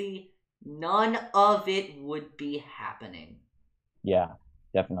galaxy, none of it would be happening. Yeah,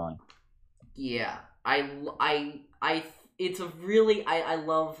 definitely. Yeah, I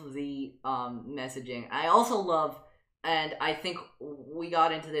love the messaging. I also love, and I think we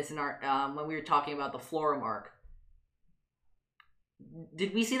got into this in our when we were talking about the Florum arc.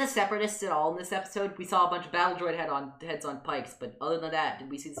 Did we see the Separatists at all in this episode? We saw a bunch of battle droid heads on pikes, but other than that, did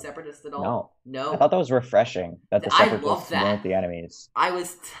we see the Separatists at all? No. I thought that was refreshing that the Separatists weren't the enemies. I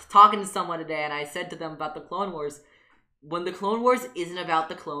was talking to someone today, and I said to them about the Clone Wars. When the Clone Wars isn't about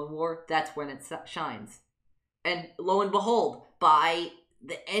the Clone War, that's when it shines. And lo and behold, by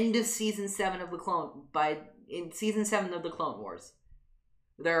the end of season 7 of the Clone Wars,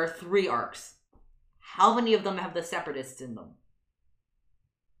 there are 3 arcs. How many of them have the Separatists in them?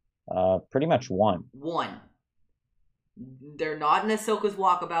 Pretty much one. One. They're not in Ahsoka's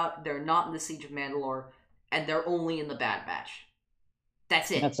Walkabout, they're not in the Siege of Mandalore, and they're only in the Bad Batch. That's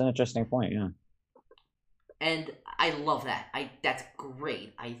it. That's an interesting point, yeah. And I love that. That's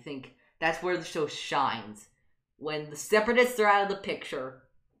great. I think that's where the show shines. When the Separatists are out of the picture,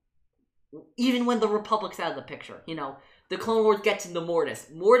 even when the Republic's out of the picture, the Clone Wars gets into Mortis.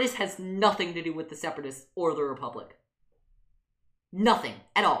 Mortis has nothing to do with the Separatists or the Republic. Nothing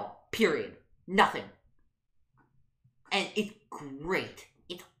at all. Period. Nothing. And it's great.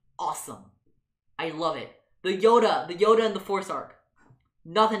 It's awesome. I love it. The Yoda and the Force arc.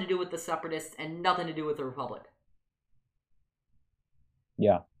 nothing to do with the Separatists and nothing to do with the Republic.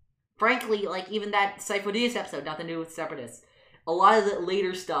 Yeah. Frankly, like even that Sifo Dyas episode, nothing to do with Separatists. A lot of the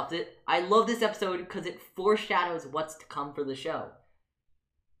later stuff, I love this episode because it foreshadows what's to come for the show.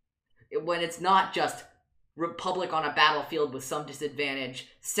 When it's not just Republic on a battlefield with some disadvantage,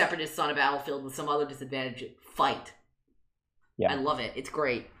 Separatists on a battlefield with some other disadvantage, fight. Yeah. I love it. It's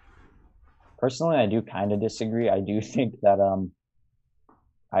great. Personally, I do kind of disagree. I do think that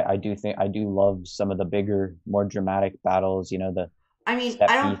I do love some of the bigger, more dramatic battles. You know, the I mean,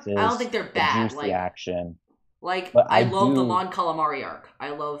 set I pieces, don't think they're the bad. juicy Like action. Like But I love the Mon Calamari arc.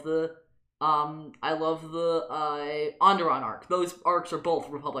 I love the Onderon arc. Those arcs are both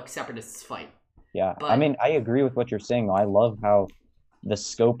Republic Separatists fight. Yeah, But I mean, I agree with what you're saying, though. I love how the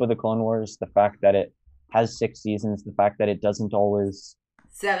scope of the Clone Wars, the fact that it has 6 seasons, the fact that it doesn't always,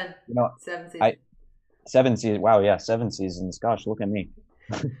 seven you know, seasons. 7 seasons. Wow, yeah, 7 seasons. Gosh, look at me.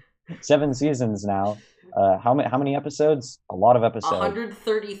 7 seasons now. How many episodes? A lot of episodes.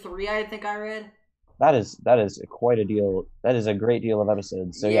 133, I think I read. That is quite a deal. That is a great deal of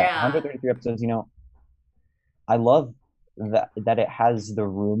episodes. So yeah, Yeah. 133 episodes. You know, I love that it has the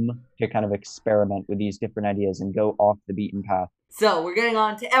room to kind of experiment with these different ideas and go off the beaten path. So we're getting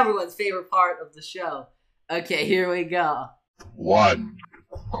on to everyone's favorite part of the show. Okay, here we go.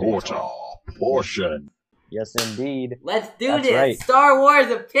 1/4 portion. Yes, indeed. Let's do That's this. right. Star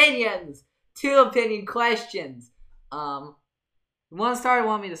Wars opinions. 2 opinion questions. You want to start or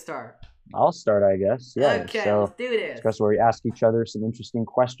want me to start? I'll start, I guess. Yeah. Okay, So let's do this. discuss where we ask each other some interesting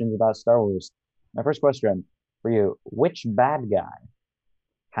questions about Star Wars. My first question for you: which bad guy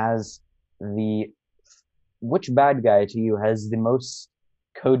to you has the most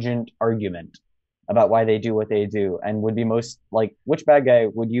cogent argument about why they do what they do, and would be most like which bad guy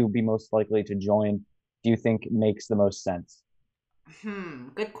would you be most likely to join? Do you think makes the most sense?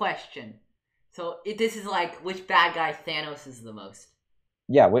 Good question. So this is like which bad guy Thanos is the most.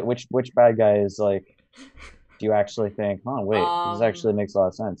 Yeah, which bad guy is like? Do you actually think? Oh, wait, this actually makes a lot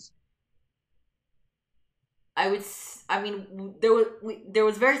of sense. I mean, there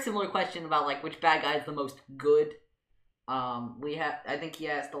was very similar question about like which bad guy is the most good. I think he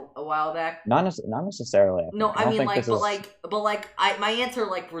asked a while back. Not necessarily. No, I don't mean think like, this is- my answer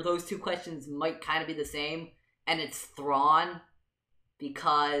like for those two questions might kind of be the same, and it's Thrawn,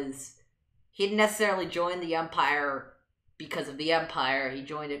 because he didn't necessarily join the Empire because of the Empire. He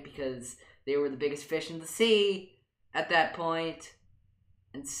joined it because they were the biggest fish in the sea at that point,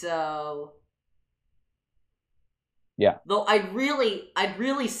 and so. Yeah. Though I'd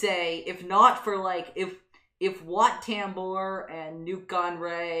really say if not for like if Wat Tambor and Nute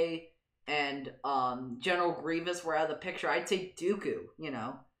Gunray and General Grievous were out of the picture, I'd say Dooku. You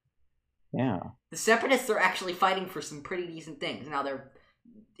know. Yeah. The Separatists are actually fighting for some pretty decent things. Now they're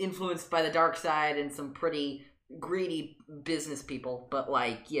influenced by the dark side and some pretty greedy business people, but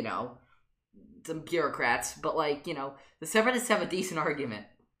like, you know, some bureaucrats, but like, you know, the Separatists have a decent argument.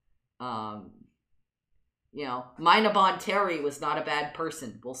 You know, Mina Bonteri was not a bad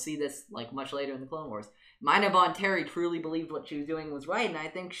person. We'll see this like much later in the Clone Wars. Mina Bonteri truly believed what she was doing was right, and I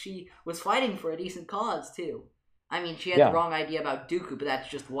think she was fighting for a decent cause too. I mean, she had the wrong idea about Dooku, but that's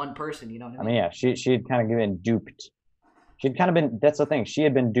just one person, you know what I mean? I mean, yeah, she had kind of been duped. She'd kind of been, that's the thing, she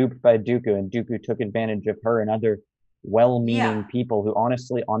had been duped by Dooku, and Dooku took advantage of her and other well-meaning people who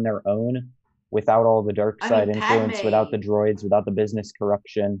honestly, on their own, without all the dark side influence, Padme, without the droids, without the business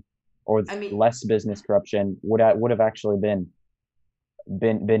corruption, or less business corruption, would have actually been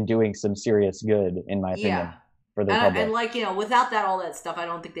doing some serious good, in my opinion, for the Republic. And like, you know, without all that stuff, I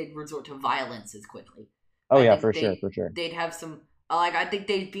don't think they'd resort to violence as quickly. Oh yeah, for sure. They'd have some like I think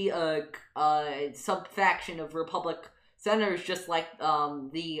they'd be a sub faction of Republic senators, just like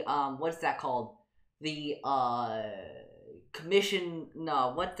the what's that called? The commission?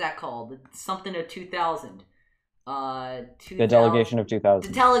 No, what's that called? Something of 2000. The delegation of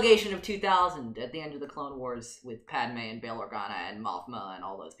 2000. The delegation of 2000 at the end of the Clone Wars with Padme and Bail Organa and Mothma and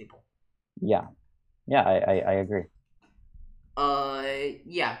all those people. Yeah, I agree.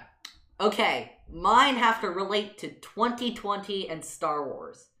 Yeah. Okay, mine have to relate to 2020 and Star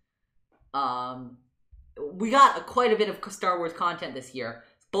Wars. We got quite a bit of Star Wars content this year.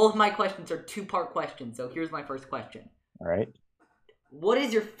 Both my questions are 2-part questions, so here's my first question. All right. What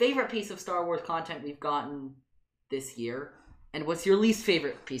is your favorite piece of Star Wars content we've gotten this year? And what's your least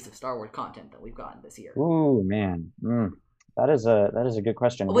favorite piece of Star Wars content that we've gotten this year? Ooh, man. That is a good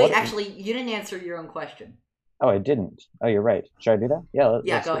question. Oh, wait, actually, you didn't answer your own question. Oh, I didn't. Oh, you're right. Should I do that?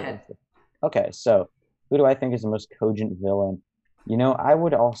 Yeah. Go ahead. Okay, so who do I think is the most cogent villain? You know, I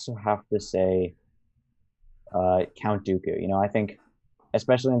would also have to say Count Dooku. You know, I think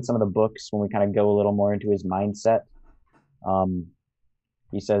especially in some of the books when we kind of go a little more into his mindset. Um,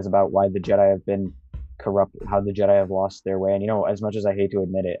 he says about why the Jedi have been corrupt, how the Jedi have lost their way. And as much as I hate to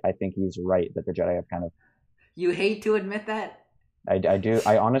admit it, I think he's right that the Jedi have kind of. You hate to admit that? I do.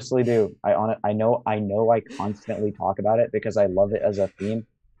 I honestly do. I know. I constantly talk about it because I love it as a theme,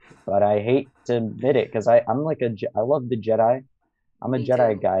 but I hate to admit it because I'm like I love the Jedi. I'm a Me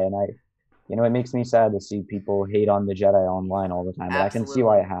Jedi too. guy, and it makes me sad to see people hate on the Jedi online all the time. But I can see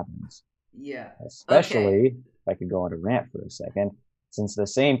why Absolutely. it happens, Yeah. Okay. especially if I could go on a rant for a second, since the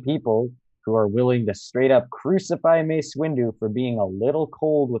same people who are willing to straight up crucify Mace Windu for being a little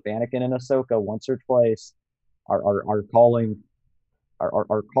cold with Anakin and Ahsoka once or twice are calling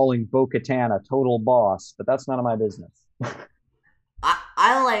Bo-Katan a total boss, but that's none of my business.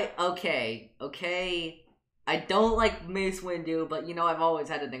 I like okay. I don't like Mace Windu, but I've always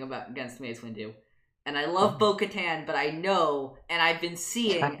had a thing against Mace Windu. And I love Bo Katan, but I know, and I've been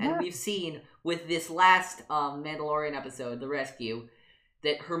seeing, and we've seen with this last Mandalorian episode, The Rescue,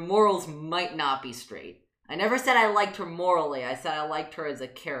 that her morals might not be straight. I never said I liked her morally. I said I liked her as a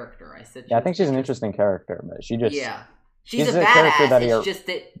character. I said Yeah, I think she's an interesting character, but yeah, she's a a character badass. that It's just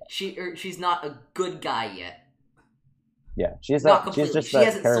that she's not a good guy yet. yeah, Not she's completely. just She that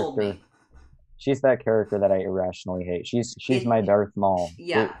hasn't sold character. me. She's that character that I irrationally hate. She's my Darth Maul.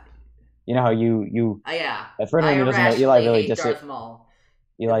 Yeah, You know how you yeah. for I anyone who doesn't know, Eli irrationally really hate Darth Maul.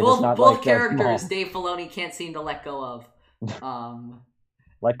 Eli does Both not both like Darth characters Maul. Dave Filoni can't seem to let go of.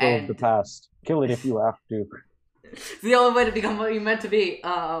 Let go of the past. Kill it if you have to. It's the only way to become what you meant to be.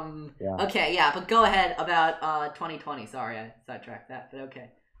 Yeah. Okay, yeah, but go ahead about 2020. Sorry, I sidetracked that, but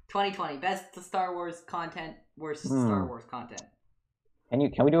okay. 2020 best Star Wars content, worst Star Wars content.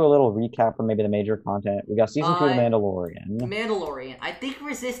 Can we do a little recap of maybe the major content? We got season 2 of The Mandalorian. Mandalorian. I think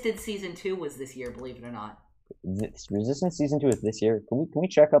Resistance season 2 was this year, believe it or not. Resistance season 2 is this year. Can we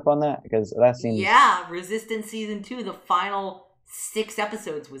check up on that? Because that seems. Yeah, Resistance season 2, the final 6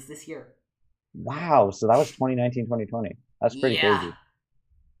 episodes was this year. Wow, so that was 2019, 2020. That's pretty crazy.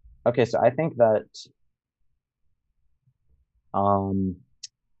 Okay, so I think that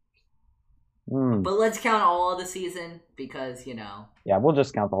but let's count all of the season because yeah, we'll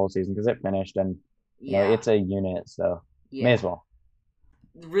just count the whole season because it finished and it's a unit, so may as well.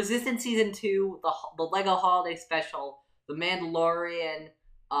 Resistance season 2, the Lego Holiday Special, the Mandalorian,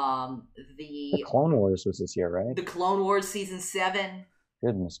 the Clone Wars was this year, right? The Clone Wars season 7.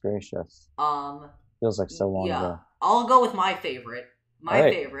 Goodness gracious. Feels like so long ago. I'll go with my favorite.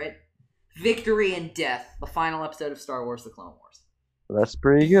 Favorite, Victory and Death, the final episode of Star Wars: The Clone Wars. That's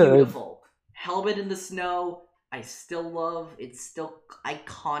pretty good. Beautiful. Helmet in the Snow, I still love. It's still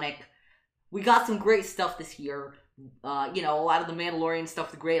iconic. We got some great stuff this year. A lot of the Mandalorian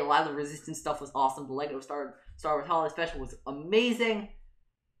stuff was great. A lot of the Resistance stuff was awesome. The Lego Star Wars Holiday Special was amazing.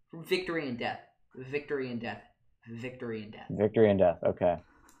 Victory and Death. Victory and Death. Victory and Death. Victory and Death. Okay.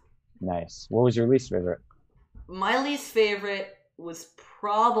 Nice. What was your least favorite? My least favorite was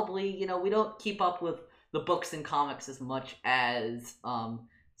probably, we don't keep up with the books and comics as much as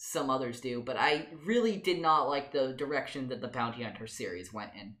some others do, but I really did not like the direction that the Bounty Hunter series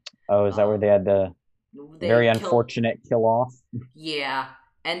went in. Oh, is that where they had the very unfortunate kill off? Yeah,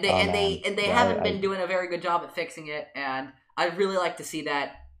 and they haven't been doing a very good job at fixing it, and I'd really like to see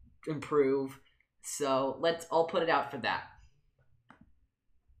that improve. So I'll put it out for that.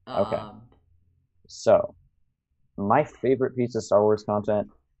 Okay. So, my favorite piece of Star Wars content,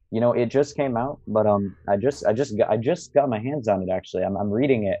 it just came out, but I just got my hands on it actually. I'm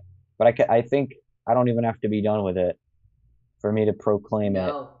reading it, but I think I don't even have to be done with it for me to proclaim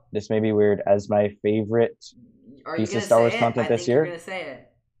it. This may be weird as my favorite piece of Star Wars content this year. You're gonna say it.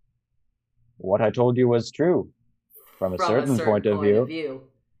 What I told you was true from a certain point of view.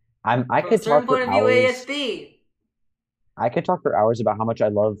 I could talk for hours. I could talk for hours about how much I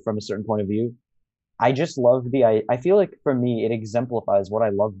love from a certain point of view. I just love I feel like for me, it exemplifies what I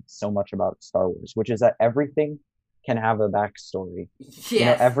love so much about Star Wars, which is that everything can have a backstory.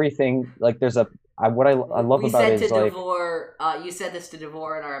 Yes. Everything, like there's what I love about it is like... you said this to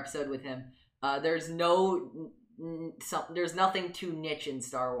Devore in our episode with him. There's nothing too niche in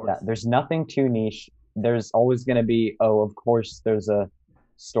Star Wars. Yeah, there's nothing too niche. There's always going to be, of course, there's a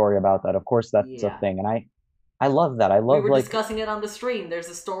story about that. Of course, that's a thing. And I love that. We were discussing it on the stream. There's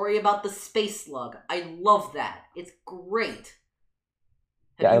a story about the space slug. I love that. It's great.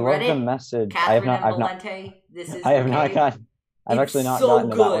 I love the message. I've actually not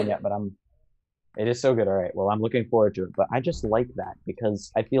gotten to that one yet, but it is so good. All right. Well, I'm looking forward to it. But I just like that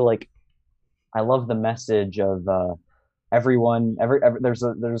because I feel like I love the message of everyone.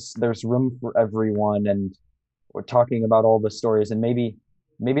 There's room for everyone, and we're talking about all the stories, and maybe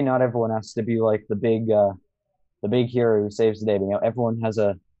not everyone has to be like the big hero who saves the day. But,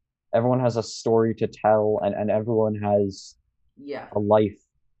 everyone has a story to tell, and everyone has Yeah. a life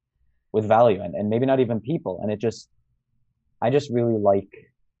with value, and maybe not even people. And I just really like.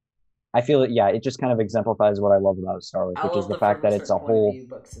 I feel it. Yeah, it just kind of exemplifies what I love about Star Wars, I which is love the the fact from a that certain point of view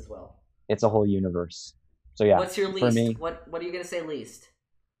books as well. it's a whole universe. So yeah, What's your for least? me, What are you gonna say least?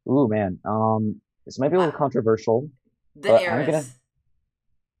 ooh man, this might be a I, little controversial, the but I'm gonna heiress.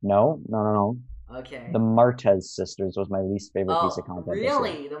 no. The Okay. Martez sisters was my least favorite piece of Oh, content this year.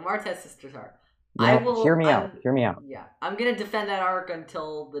 really? The Martez sisters are. I Hear will. me out. I'm. Hear me out. Yeah. I'm gonna defend that arc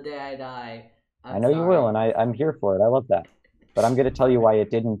until the day I die. I I'm know you will, sorry. and I'm here for it. I love that. But I'm gonna tell you why it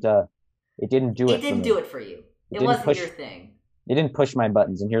didn't do It it for didn't me. do it for you. It It didn't wasn't push your thing. it didn't push my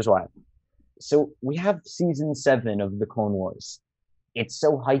buttons, and here's why. So we have season 7 of the Clone Wars. It's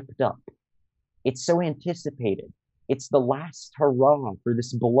so hyped up. It's so anticipated. It's the last hurrah for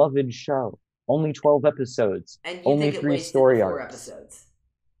this beloved show. Only 12 episodes, And you only think it three wasted the story 4 episodes? arcs.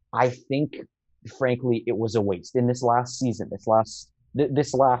 I think, frankly, it was a waste. In this last season,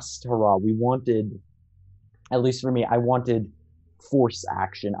 this last hurrah, we wanted, at least for me, I wanted force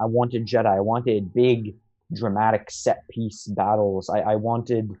action. I wanted Jedi. I wanted big, dramatic set piece battles. I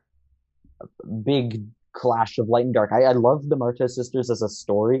wanted big clash of light and dark. I love the Martez sisters as a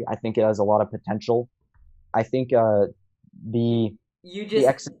story. I think it has a lot of potential. I think the You the just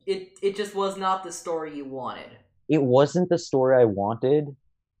ex it just was not the story you wanted. it wasn't the story I wanted.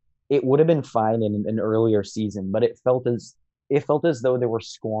 It would have been fine in an earlier season, but it felt as though they were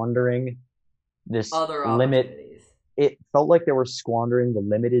squandering this Other limit. opportunities. It felt like they were squandering the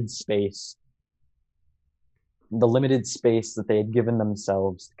limited space that they had given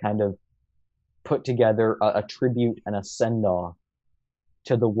themselves to kind of put together a tribute and a send off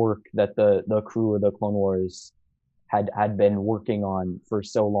to the work that the crew of the Clone Wars had been working on for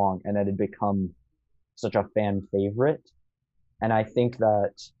so long, and that had become such a fan favorite. And I think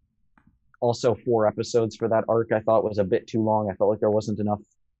that also 4 episodes for that arc I thought was a bit too long. I felt like there wasn't enough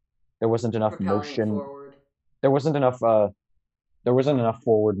Propelling it motion. forward. There wasn't enough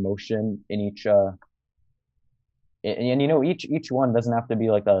forward motion in each and each one doesn't have to be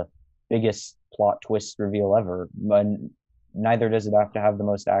like the biggest plot twist reveal ever, but neither does it have to have the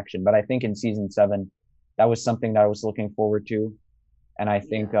most action. But I think in season 7 that was something that I was looking forward to, and I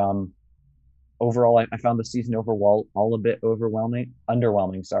think Yeah. overall I found the season overall all a bit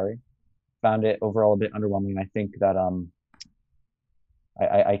underwhelming. Sorry, found it overall a bit underwhelming. I think that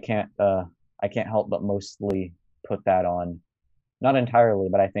I can't help but mostly put that on, not entirely,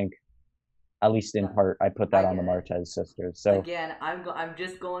 but I think at least in No, part I put that I on the get it. Martez sisters. So Again, I'm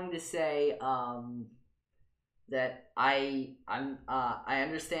just going to say that I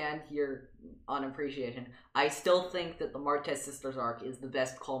understand your unappreciation. I still think that the Martez sisters arc is the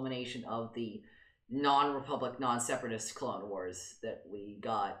best culmination of the non-Republic, non-separatist Clone Wars that we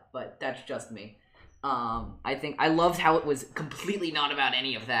got, but that's just me. I think I loved how it was completely not about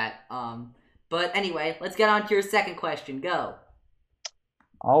any of that. But anyway, let's get on to your second question. Go.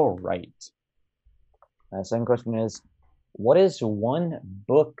 all right. Second question is, what is one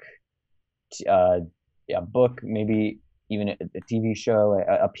book, book, maybe even a TV show,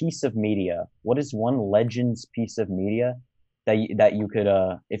 a piece of media? What is one Legends piece of media that you could,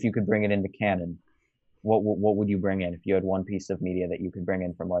 if you could bring it into canon? What would you bring in if you had one piece of media that you could bring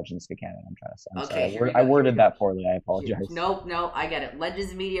in from Legends to canon? I'm trying to say. I'm Okay, sorry. here we I go. Here we worded go. that poorly. I apologize. Nope, no, I get it.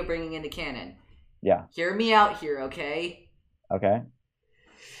 Legends Media bringing into canon. Yeah. Hear me out here, okay? Okay.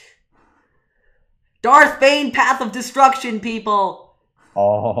 Darth Bane Path of Destruction, people!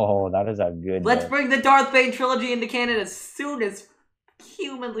 Oh, that is a good. Let's bring the Darth Bane trilogy into canon as soon as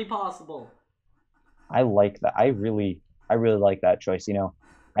humanly possible. I like that. I really like that choice.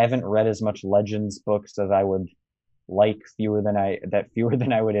 I haven't read as much Legends books as I would like, fewer than I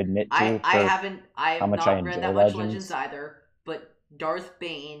would admit to I for how have much I not read enjoy that much Legends Legends. either, but the Darth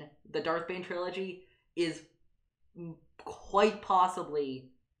Bane trilogy is quite possibly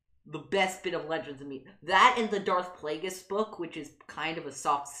the best bit of Legends in me. That and the Darth Plagueis book, which is kind of a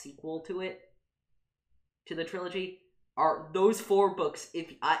soft sequel to the trilogy, are those 4 books.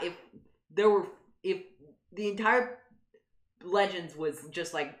 If the entire Legends was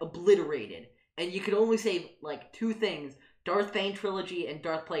just like obliterated, and you could only say like 2 things: Darth Bane trilogy and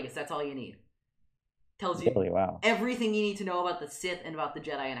Darth Plagueis. That's all you need. Tells you Really, wow. everything you need to know about the Sith and about the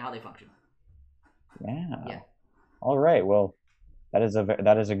Jedi and how they function. Yeah. All right. Well, that is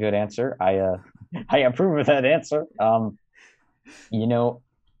a good answer. I approve of that answer.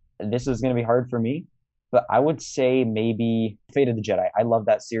 This is going to be hard for me, but I would say maybe Fate of the Jedi. I love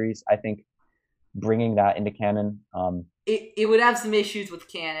that series. I think bringing that into canon. It would have some issues with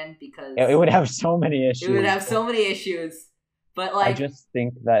canon because It would have so many it would issues. have so many issues. But I like just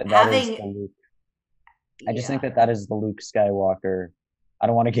think that having I just think yeah. that that is the Luke Skywalker. I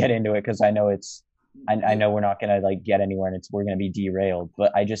don't want to get into it because I know I You, know we're not gonna like get anywhere and we're gonna be derailed.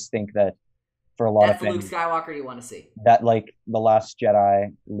 But I just think that for a lot of that's the Luke fans, Skywalker you want to see. that like the Last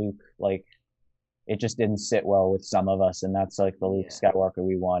Jedi Luke, like it just didn't sit well with some of us, and that's like the Luke Yeah. Skywalker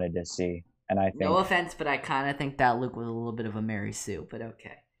we wanted to see. And I No think, offense, but I kind of think that Luke was a little bit of a Mary Sue. But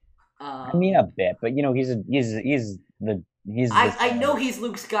okay. I mean, a bit, but you know, he's the I know he's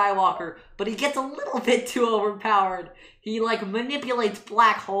Luke Skywalker, but he gets a little bit too overpowered. He like manipulates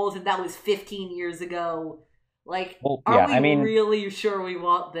black holes, and that was 15 years ago. Like, well, are yeah. we really sure we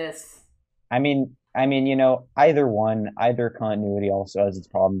want this? You know, either one, either continuity also has its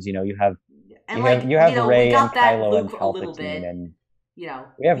problems. You know, And like, you have we Rey and got that Kylo and Luke a little Palpatine, bit. and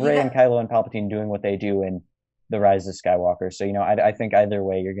we have You Rey got and Kylo and Palpatine doing what they do in the Rise of Skywalker. So you know, I think either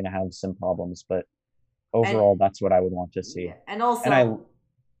way you're gonna have some problems, but and overall, that's what I would want to see. yeah, and And also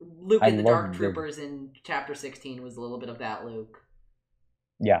Luke I and the Dark love the Troopers in Chapter 16 was a little bit of that Luke.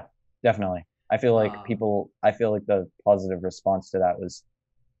 yeah, definitely. Um, I feel like the positive response to that was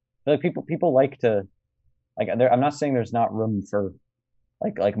like people like to I'm not saying there's not room for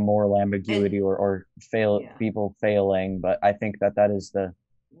like moral and ambiguity or fail yeah, people failing, but I think that that is the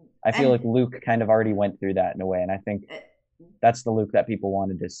I feel like and Luke kind of already went through that in a way, and I think that's the Luke that people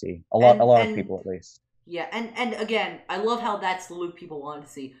wanted to see. A lot of and people at least. yeah, and again, I love how that's the Luke people wanted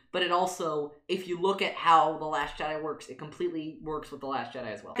to see, but it also, if you look at how The Last Jedi works, it completely works with The Last Jedi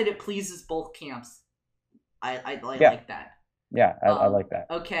as well. That it pleases both camps. I Yeah, like that. yeah, I like that.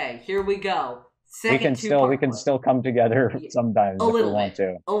 Okay, here we go. Second We two-part can question. still come together Yeah, sometimes if we want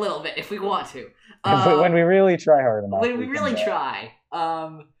to. a little bit, if we want to. When we really try hard enough, When we we can really do it. try.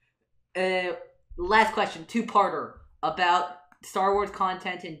 Uh, last question, two-parter about Star Wars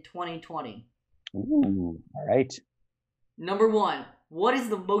content in 2020. Ooh, all right. Number one, what is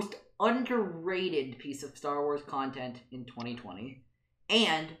the most underrated piece of Star Wars content in 2020?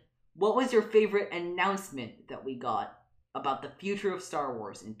 And what was your favorite announcement that we got about the future of Star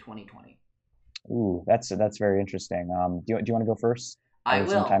Wars in 2020? Ooh, that's very interesting. Do you want to go first? I I need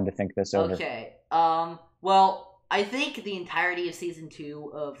some time will. to think this over. Okay. Well, I think the entirety of season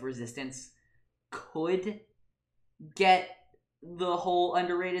 2 of Resistance could get the whole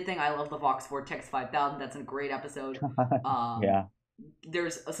underrated thing. I love the Vox Vortex 5000. That's a great episode. Um, Yeah.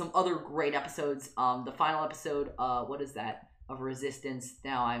 there's some other great episodes. The final episode, what is that, of Resistance?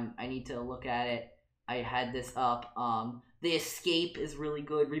 Now I need to look at it. I had this up. The Escape is really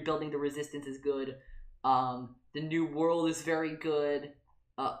good. Rebuilding the Resistance is good. The New World is very good.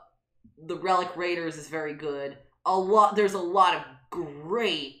 Uh, the Relic Raiders is very good. There's a lot of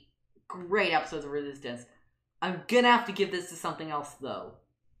great episodes of Resistance. I'm gonna have to give this to something else though.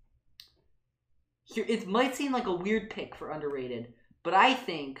 Here, it might seem like a weird pick for underrated, but I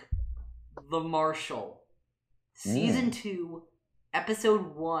think The Marshal, season Mm, 2,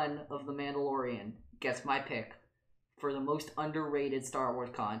 episode 1 of The Mandalorian gets my pick for the most underrated Star Wars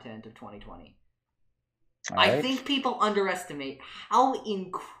content of 2020. all I right. think people underestimate how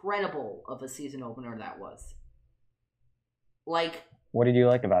incredible of a season opener that was. Like, What did you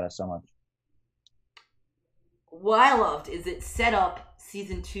like about it so much? what I loved is it set up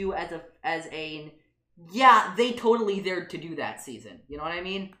season 2 as a yeah, they totally dared to do that season. You know what I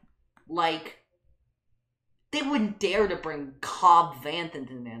mean? Like, they wouldn't dare to bring Cobb Vanth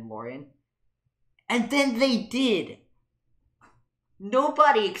into The Mandalorian. And then they did.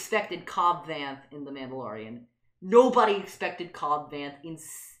 Nobody expected Cobb Vanth in The Mandalorian. Nobody expected Cobb Vanth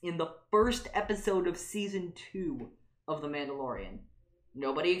in the first episode of season 2 of The Mandalorian.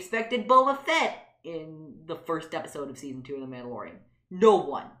 Nobody expected Boba Fett in the first episode of season 2 of The Mandalorian. No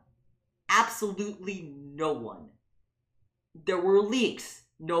one. Absolutely no one. There were leaks.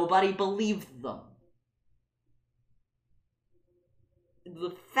 Nobody believed them.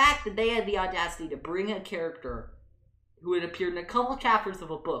 The fact that they had the audacity to bring a character who had appeared in a couple chapters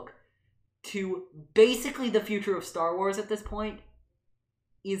of a book to basically the future of Star Wars at this point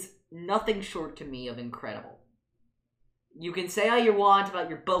is nothing short to me of incredible. You can say all you want about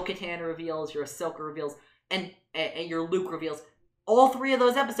your Bo-Katan reveals, your Ahsoka reveals, and your Luke reveals. All 3 of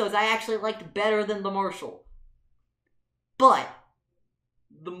those episodes I actually liked better than The Marshal. But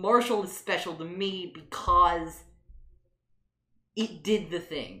The Marshal is special to me because it did the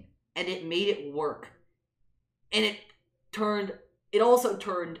thing, and it made it work. And it also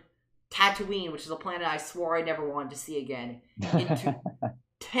turned Tatooine, which is a planet I swore I never wanted to see again, into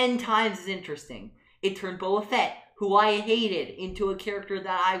 10 times as interesting. It turned Boba Fett, who I hated into a character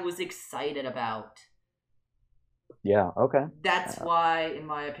that I was excited about. Yeah, okay. That's why, in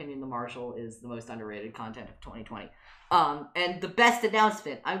my opinion, the Marshal is the most underrated content of 2020. And the best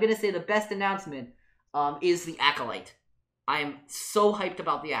announcement, I'm going to say the best announcement, is the Acolyte. I am so hyped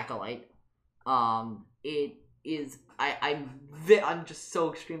about the Acolyte. It is, I'm just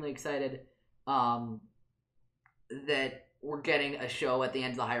so extremely excited, that we're getting a show at the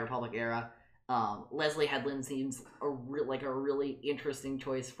end of the High Republic era. Leslie Headland seems like a really interesting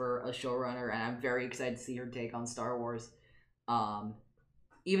choice for a showrunner, and I'm very excited to see her take on Star Wars.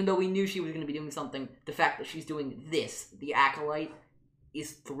 Even though we knew she was going to be doing something, the fact that she's doing this, The Acolyte,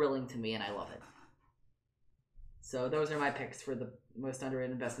 is thrilling to me, and I love it. So those are my picks for the most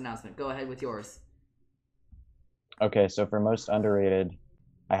underrated and best announcement. Go ahead with yours. Okay, so for most underrated,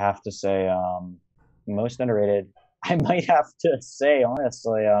 I have to say, most underrated, I might have to say,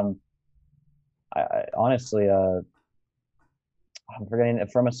 honestly, honestly, I'm forgetting it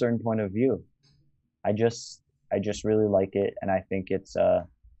from a certain point of view. I just really like it, and I think it's a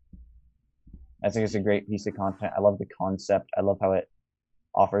great piece of content. I love the concept. I love how it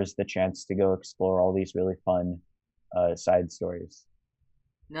offers the chance to go explore all these really fun side stories.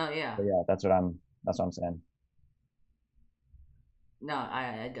 No, yeah. So yeah, that's what I'm saying. No,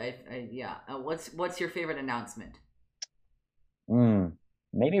 yeah. What's your favorite announcement?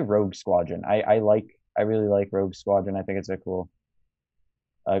 Maybe Rogue Squadron. I really like Rogue Squadron. I think it's a cool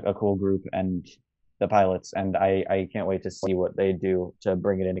group, and the pilots, and I can't wait to see what they do to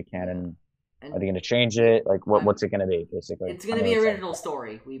bring it into canon. Are they going to change it? Like, what's it going to be, basically? It's going to be original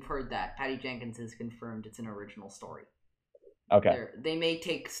story. We've heard that. Patty Jenkins has confirmed it's an original story. Okay. They may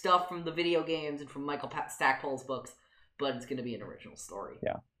take stuff from the video games and from Michael Stackpole's books, but it's going to be an original story.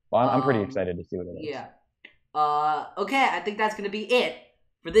 Yeah. Well, I'm pretty excited to see what it is. Yeah. Okay, I think that's going to be it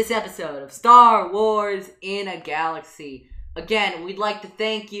for this episode of Star Wars in a Galaxy. Again, we'd like to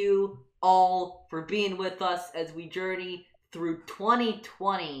thank you all for being with us as we journey through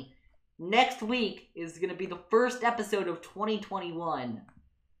 2020. Next week is going to be the first episode of 2021.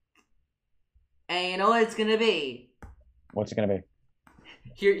 And you know what it's going to be? What's it going to be?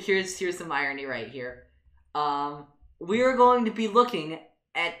 Here's some irony right here. We are going to be looking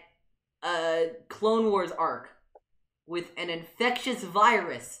at a Clone Wars arc with an infectious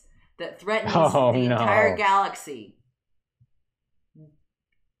virus that threatens the entire galaxy.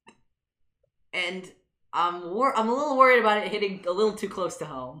 And I'm a little worried about it hitting a little too close to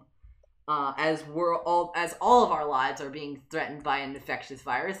home. As all of our lives are being threatened by an infectious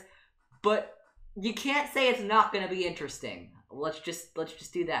virus, but you can't say it's not going to be interesting. Let's just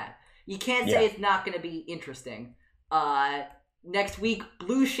do that. You can't say it's not going to be interesting. Next week,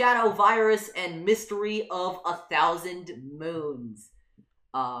 Blue Shadow Virus and Mystery of 1,000 Moons.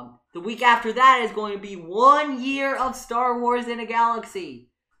 The week after that is going to be 1 year of Star Wars in a Galaxy.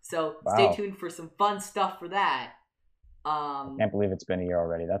 So stay tuned for some fun stuff for that. Can't believe it's been a year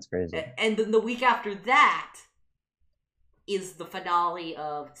already. That's crazy. And then the week after that is the finale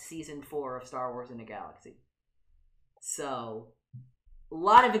of Season 4 of Star Wars in a Galaxy. So, a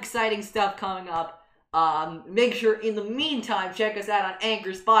lot of exciting stuff coming up. Make sure in the meantime, check us out on Anchor,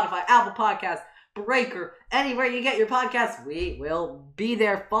 Spotify, Apple Podcasts, Breaker, anywhere you get your podcasts. We will be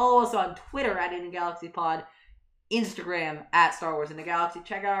there. Follow us on Twitter at In the Galaxy Pod, Instagram at Star Wars in a Galaxy.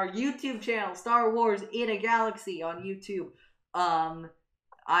 Check out our YouTube channel, Star Wars in a Galaxy on YouTube. I'm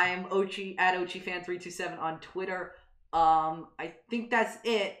Ochi at OchiFan327 on Twitter. I think that's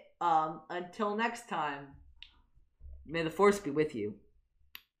it. Until next time, may the Force be with you.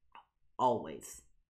 Always.